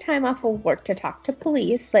had to take time off of work to talk to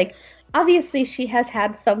police. Like, obviously she has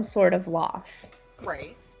had some sort of loss.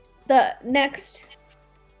 Right. The next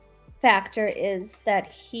factor is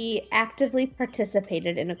that he actively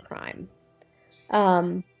participated in a crime,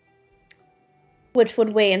 which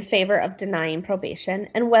would weigh in favor of denying probation,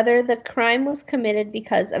 and whether the crime was committed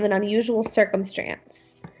because of an unusual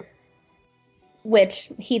circumstance, which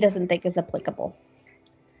he doesn't think is applicable.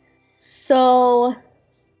 So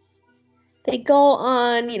they go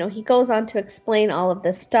on, he goes on to explain all of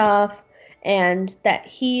this stuff, and that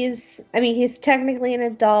he's technically an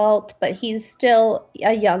adult, but he's still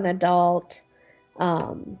a young adult.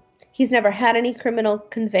 He's never had any criminal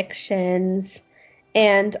convictions,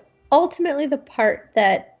 and ultimately the part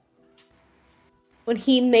that when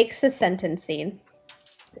he makes a sentencing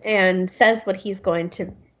and says what he's going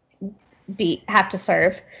to have to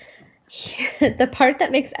serve, the part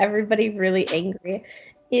that makes everybody really angry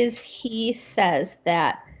is he says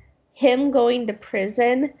that him going to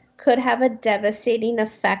prison could have a devastating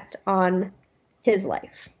effect on his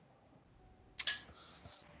life.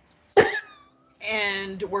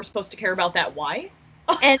 And we're supposed to care about that. Why?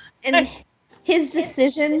 And his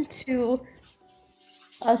decision to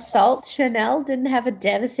assault Chanel didn't have a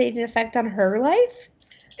devastating effect on her life?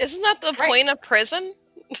 Isn't that the point of prison?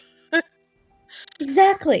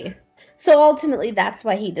 Exactly. So ultimately, that's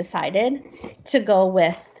why he decided to go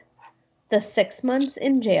with the 6 months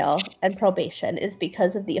in jail and probation, is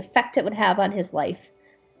because of the effect it would have on his life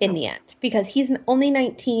in the end. Because he's only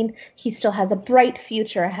 19, he still has a bright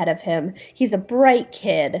future ahead of him. He's a bright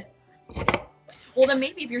kid. Well, then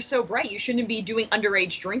maybe if you're so bright, you shouldn't be doing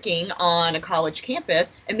underage drinking on a college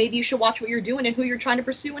campus, and maybe you should watch what you're doing and who you're trying to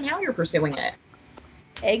pursue and how you're pursuing it.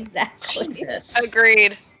 Exactly. Jesus.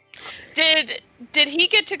 Agreed. Did he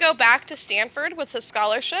get to go back to Stanford with his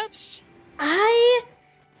scholarships?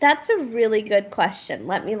 That's a really good question.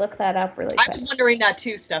 Let me look that up really quick. I was wondering that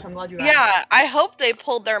too, Steph. I'm glad you asked. Yeah, I hope they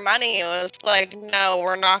pulled their money. It was like, no,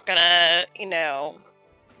 we're not gonna,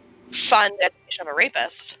 fund the education of a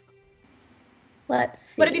rapist. Let's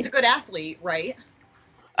see. But if he's a good athlete, right?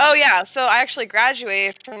 Oh yeah, so I actually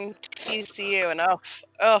graduated from TCU, and that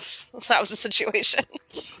was a situation.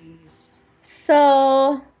 Jeez.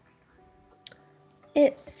 So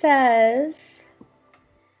it says,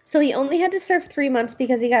 so he only had to serve 3 months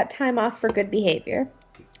because he got time off for good behavior.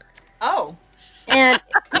 Oh. And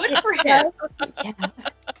good for him. Yeah.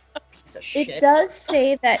 Piece of shit. It does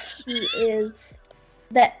say that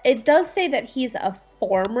he's a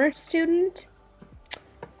former student.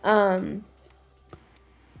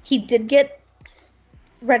 He did get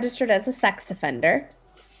registered as a sex offender.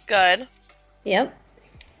 Good. Yep.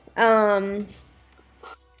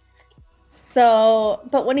 So,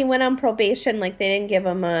 but when he went on probation, like, they didn't give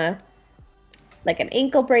him an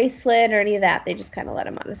ankle bracelet or any of that. They just kind of let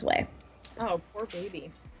him on his way. Oh, poor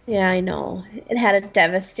baby. Yeah, I know. It had a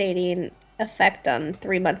devastating effect on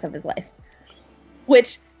 3 months of his life.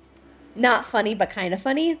 Which, not funny, but kind of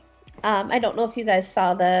funny. I don't know if you guys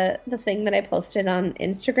saw the thing that I posted on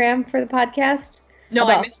Instagram for the podcast. No,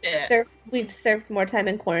 I missed it. We've served more time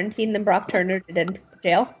in quarantine than Brock Turner did in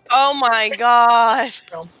jail. Oh my god.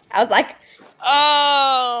 I was like,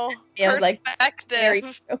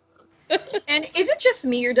 perspective. And is it just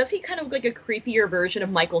me, or does he kind of look like a creepier version of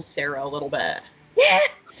Michael Cera a little bit? Yeah.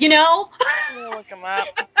 You know? Look him up.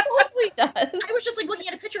 Totally does. I was just like looking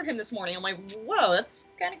at a picture of him this morning. I'm like, whoa, that's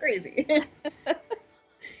kind of crazy.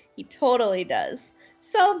 He totally does.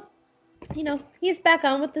 So, he's back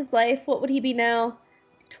on with his life. What would he be now?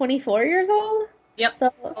 24 years old? Yep.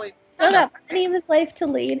 So, still got plenty of his life to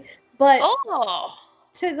lead. But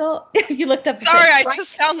to go, you looked up. Sorry, I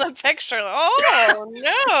just found the picture. Oh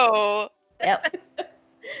no. Yep.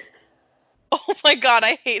 Oh my god,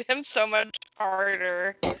 I hate him so much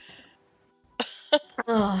harder.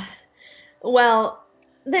 Well,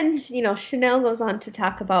 then Chanel goes on to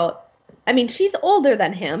talk about. I mean, she's older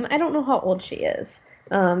than him. I don't know how old she is.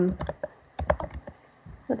 Let's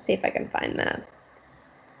see if I can find that.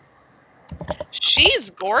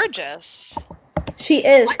 She's gorgeous. She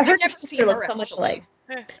is. I've Her never sister seen looks her, so much actually.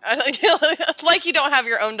 alike. Like you don't have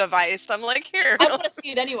your own device. I'm like, here. I want to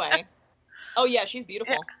see it anyway. Oh yeah, she's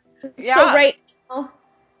beautiful. Yeah. So right now,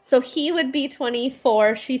 so he would be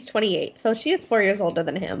 24. She's 28. So she is 4 years older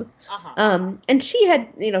than him. And she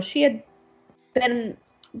had been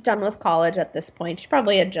done with college at this point. She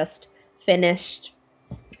probably had just finished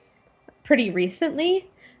pretty recently.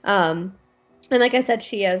 And like I said,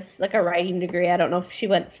 she has like a writing degree. I don't know if she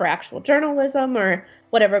went for actual journalism or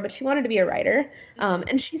whatever, but she wanted to be a writer.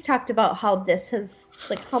 And she's talked about how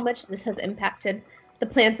how much this has impacted the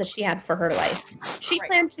plans that she had for her life. She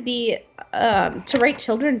planned to be, to write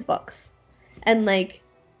children's books and like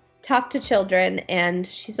talk to children. And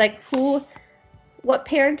she's like, what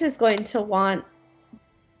parent is going to want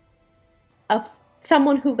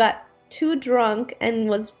someone who got too drunk and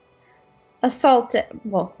was assaulted,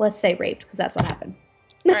 well, let's say raped, because that's what happened.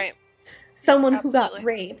 Right. Someone Absolutely. who got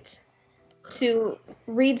raped to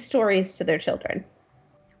read stories to their children.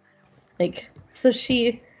 Like, so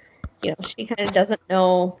she kind of doesn't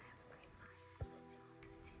know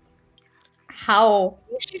how.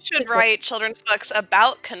 She should write children's books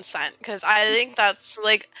about consent, because I think that's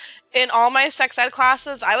like, in all my sex ed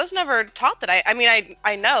classes, I was never taught that.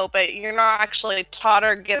 I know, but you're not actually taught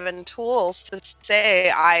or given tools to say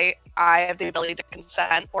I have the ability to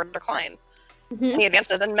consent or decline any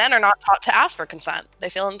advances. And men are not taught to ask for consent. They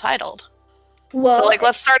feel entitled. Well, so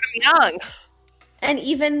let's start them young. And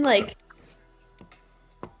even like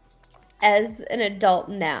as an adult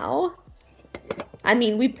now, I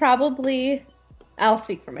mean, we probably, I'll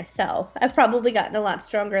speak for myself. I've probably gotten a lot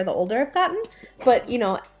stronger the older I've gotten. But, you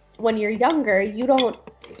know, when you're younger,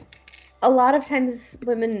 a lot of times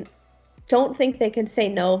women don't think they can say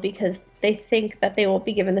no because they think that they won't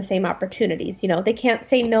be given the same opportunities. You know, they can't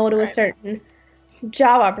say no to a certain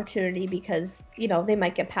job opportunity because, you know, they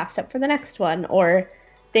might get passed up for the next one, or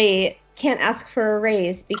they can't ask for a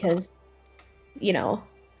raise because, you know,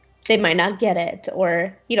 they might not get it,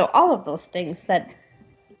 or, you know, all of those things that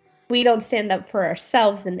we don't stand up for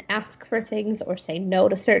ourselves and ask for things or say no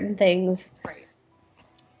to certain things.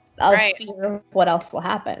 Out of fear of what else will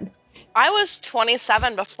happen. I was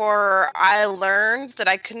 27 before I learned that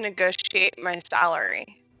I could negotiate my salary.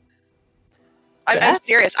 I'm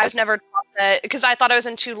serious. I was never taught that because I thought I was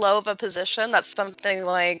in too low of a position. That's something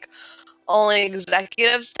like only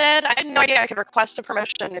executives did. I had no idea I could request a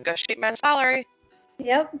permission to negotiate my salary.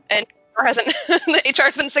 Yep. And the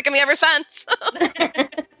HR's been sick of me ever since.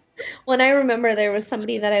 When I remember there was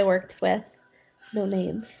somebody that I worked with, no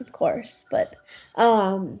names, of course, but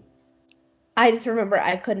I just remember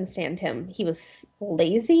I couldn't stand him. He was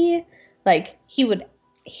lazy. Like, he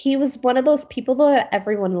was one of those people that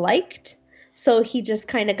everyone liked, so he just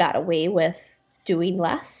kind of got away with doing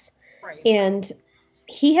less. Right. And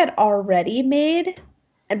he had already made,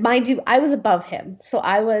 and mind you, I was above him, so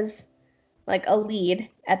I was like a lead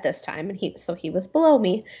at this time, and he was below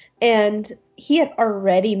me, and he had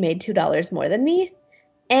already made $2 more than me,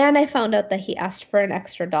 and I found out that he asked for an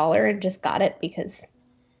extra $1 and just got it because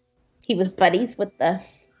he was buddies with the...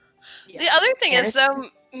 The other thing is, though,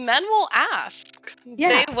 men will ask. Yeah.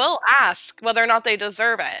 They will ask whether or not they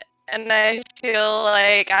deserve it. And I feel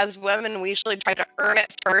like as women, we usually try to earn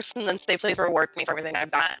it first and then say, please reward me for everything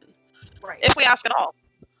I've done. Right. If we ask at all.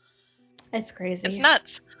 It's crazy. It's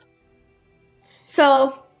nuts.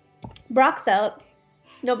 So, Brock's out.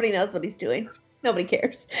 Nobody knows what he's doing. Nobody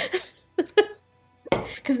cares.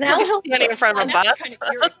 Because now he'll standing in front of a bus. Kind of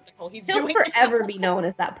curious what he's he'll doing. forever be known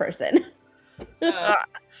as that person. I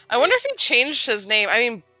wonder if he changed his name. I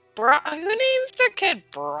mean, Brock, who names their kid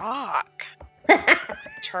Brock?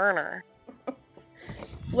 Turner.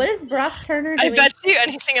 What is Brock Turner doing? I bet you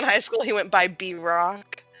anything in high school he went by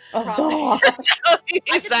B-Rock. Oh, Probably. God.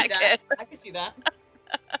 He's that kid. I can see that.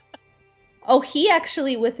 Oh, he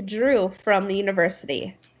actually withdrew from the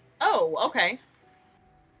university. Oh, okay.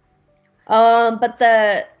 But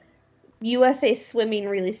the USA Swimming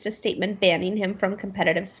released a statement banning him from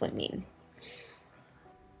competitive swimming.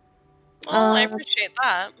 Well, I appreciate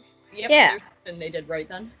that. Yep, Yeah. There's something they did right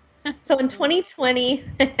then. So in 2020,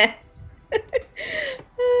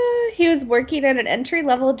 he was working at an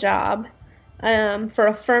entry-level job for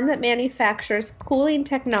a firm that manufactures cooling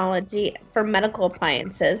technology for medical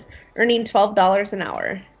appliances, earning $12 an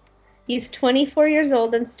hour. He's 24 years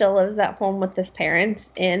old and still lives at home with his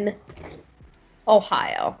parents in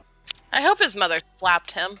Ohio. I hope his mother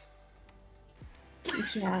slapped him.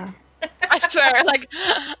 Yeah. I swear, like,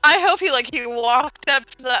 I hope he walked up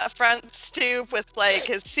to that front stoop with, like,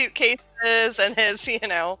 his suitcases and his,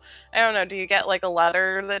 I don't know, do you get, like, a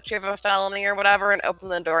letter that you have a felony or whatever, and open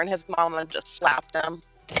the door, and his mama just slapped him.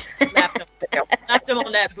 Slapped him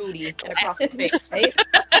on that booty and across the face. Right?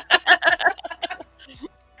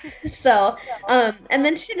 So, and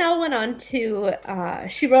then she now went on to,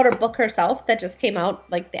 she wrote a book herself that just came out,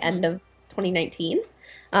 like, the end of 2019.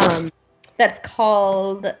 That's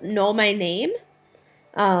called Know My Name.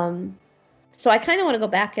 So I kind of want to go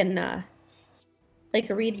back and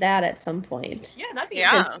read that at some point. Yeah, that'd be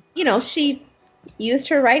Because, she used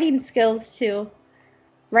her writing skills to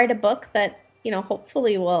write a book that,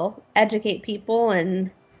 hopefully will educate people. And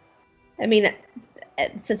I mean,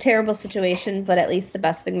 it's a terrible situation, but at least the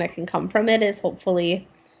best thing that can come from it is hopefully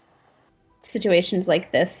situations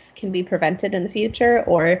like this can be prevented in the future,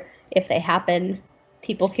 or if they happen,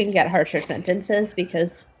 people can get harsher sentences,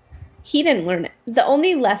 because he didn't learn it. The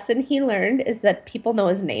only lesson he learned is that people know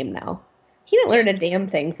his name now. He didn't learn a damn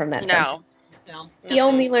thing from that. No. He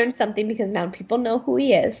only learned something because now people know who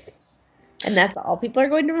he is. And that's all people are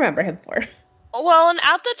going to remember him for. Well, and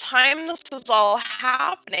at the time this was all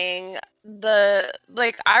happening,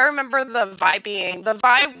 I remember the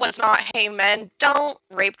vibe was not, hey, men, don't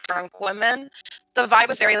rape drunk women. The vibe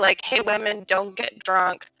was very like, hey, women, don't get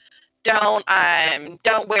drunk. Don't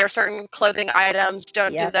wear certain clothing items.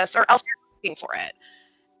 Don't do this, or else you're looking for it.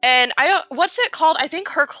 And what's it called? I think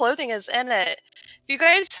her clothing is in it. Have you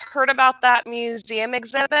guys heard about that museum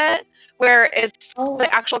exhibit where it's the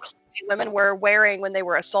actual clothing women were wearing when they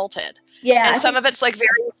were assaulted? Yeah. And some of it's like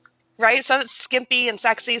very right? Some of it's skimpy and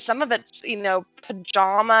sexy. Some of it's,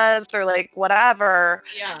 pajamas or like whatever.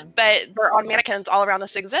 Yeah. But they're on mannequins all around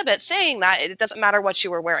this exhibit saying that it doesn't matter what you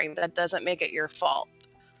were wearing. That doesn't make it your fault.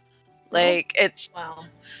 Like, it's... Wow.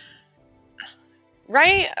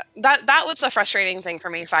 Right? That was a frustrating thing for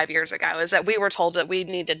me 5 years ago, is that we were told that we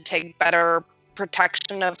needed to take better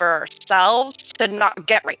protection of ourselves to not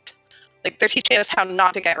get raped. Like, they're teaching us how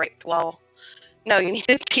not to get raped. Well, no, you need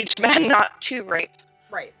to teach men not to rape.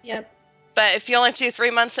 Right. Yep. But if you only have to do 3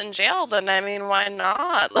 months in jail, then I mean, why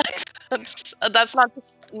not? Like, that's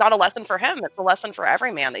not a lesson for him. It's a lesson for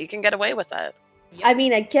every man that you can get away with it. Yep. I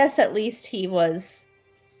mean, I guess at least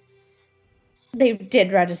they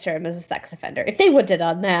did register him as a sex offender. If they would have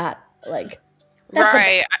done that, like,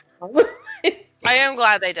 right. I am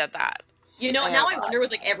glad they did that. Now I wonder with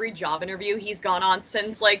like every job interview he's gone on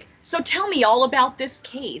since, like, so tell me all about this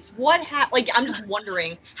case. What happened? Like, I'm just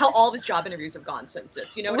wondering how all of his job interviews have gone since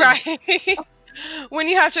this. You know what I mean? When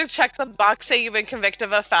you have to check the box, say you've been convicted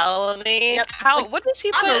of a felony. Yep. What does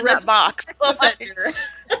he put in that box? Well, I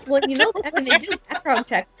mean, they do background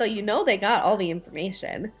checks, so they got all the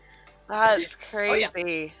information. That's crazy. Oh,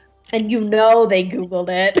 yeah. And they Googled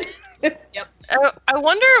it. Yep. I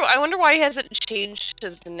wonder why he hasn't changed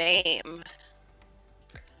his name.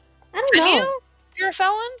 I don't know. Can you? You're a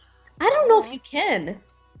felon? I don't know if you can.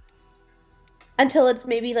 Until it's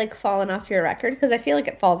maybe like fallen off your record, because I feel like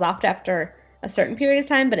it falls off after a certain period of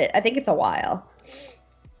time, but I think it's a while.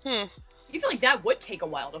 You feel like that would take a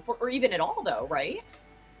while or even at all, though, right?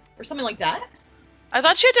 Or something like that? I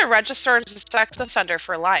thought you had to register as a sex offender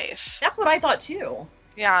for life. That's what I thought, too.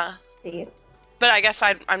 Yeah. See? But I guess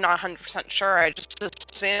I'm not 100% sure. I just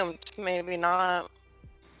assumed maybe not.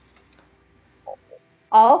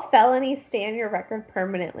 All felonies stay on your record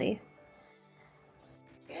permanently.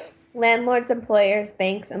 Landlords, employers,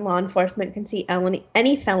 banks, and law enforcement can see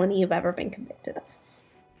any felony you've ever been convicted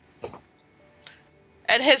of.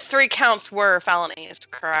 And his 3 counts were felonies,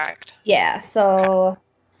 correct? Yeah, so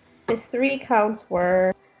his 3 counts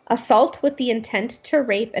were assault with the intent to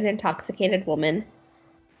rape an intoxicated woman,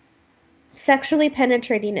 sexually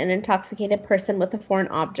penetrating an intoxicated person with a foreign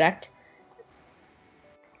object,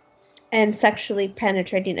 and sexually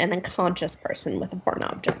penetrating an unconscious person with a foreign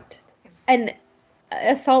object. And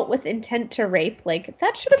assault with intent to rape, like,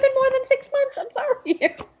 that should have been more than 6 months. I'm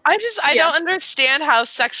sorry. I don't understand how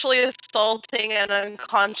sexually assaulting and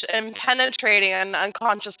penetrating an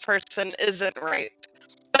unconscious person isn't rape.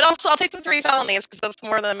 But also, I'll take the 3 felonies because that's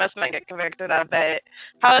more than most men get convicted of. But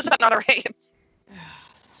how is that not a rape?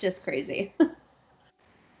 It's just crazy.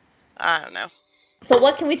 I don't know. So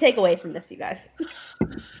what can we take away from this, you guys?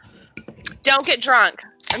 Don't get drunk.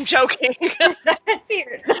 I'm joking.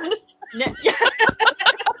 Weird. Yeah.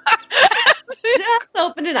 Just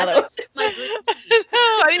open another one.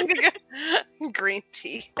 I didn't get green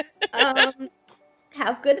tea.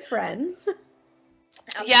 Have good friends.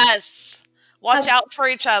 Yes. Watch out for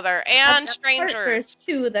each other and Have strangers. partners,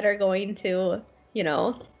 too, that are going to,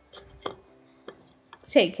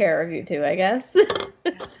 take care of you, too, I guess.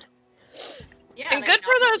 Yeah, And good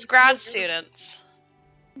for those grad students.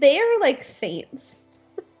 They are like saints.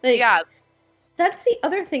 Like, Yeah. That's the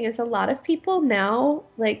other thing, is a lot of people now,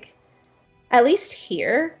 like, at least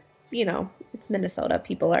here, it's Minnesota,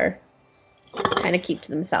 people are kind of keep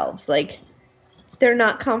to themselves. Like, they're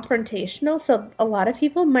not confrontational, so a lot of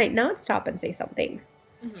people might not stop and say something.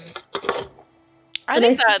 Mm-hmm. I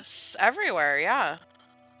think that's everywhere, yeah.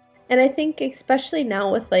 And I think especially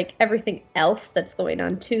now with, like, everything else that's going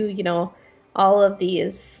on, too, all of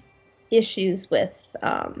these issues with,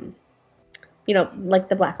 like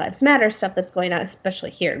the Black Lives Matter stuff that's going on,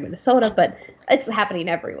 especially here in Minnesota, but it's happening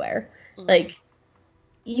everywhere. Mm-hmm. Like,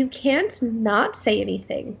 you can't not say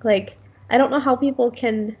anything. Like, I don't know how people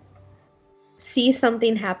can see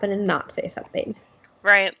something happen and not say something.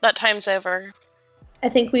 Right. That time's over. I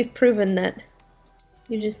think we've proven that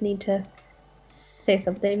you just need to say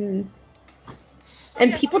something.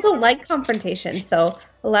 And people don't like confrontation, so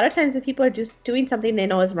a lot of times if people are just doing something they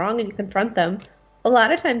know is wrong and you confront them, a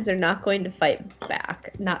lot of times they're not going to fight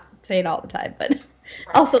back. Not say it all the time, but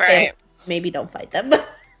also maybe don't fight them.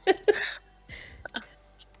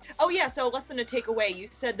 Oh, yeah, so a lesson to take away. You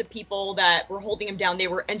said the people that were holding him down, they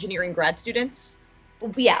were engineering grad students?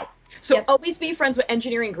 Yeah. So always be friends with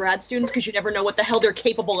engineering grad students because you never know what the hell they're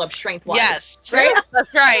capable of strength-wise. Yes. Right?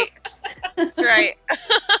 That's right. That's right.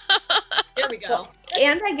 There we go. Well,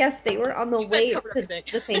 and I guess they were on the way to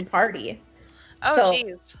the same party. Oh,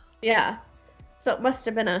 jeez. Yeah. So it must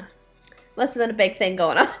have been a big thing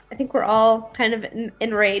going on. I think we're all kind of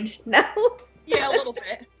enraged now. Yeah, a little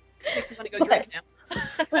bit. Makes me want to go drink now.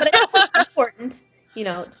 But it's important,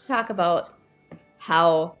 to talk about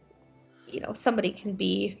how, somebody can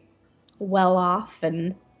be well off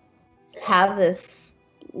and have this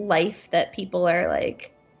life that people are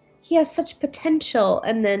like, he has such potential,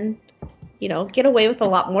 and then, get away with a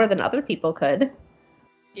lot more than other people could.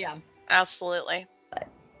 Yeah. Absolutely.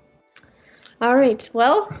 All right.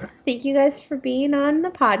 Well, thank you guys for being on the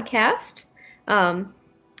podcast.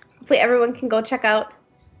 Hopefully everyone can go check out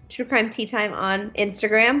True Crime Tea Time on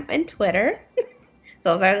Instagram and Twitter.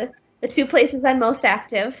 Those are the two places I'm most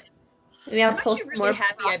active. Maybe I'll I'm post actually more. really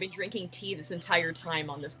happy I've been drinking tea this entire time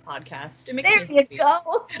on this podcast. It makes There me happy. you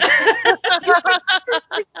go.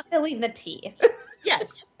 Filling the tea.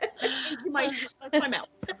 Yes. Into my mouth.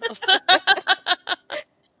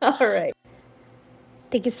 All right.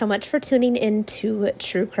 Thank you so much for tuning in to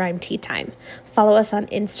True Crime Tea Time. Follow us on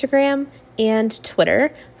Instagram and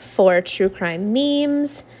Twitter for true crime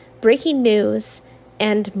memes, breaking news,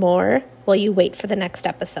 and more while you wait for the next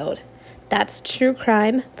episode. That's True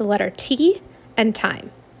Crime, the letter T, and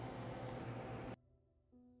Time.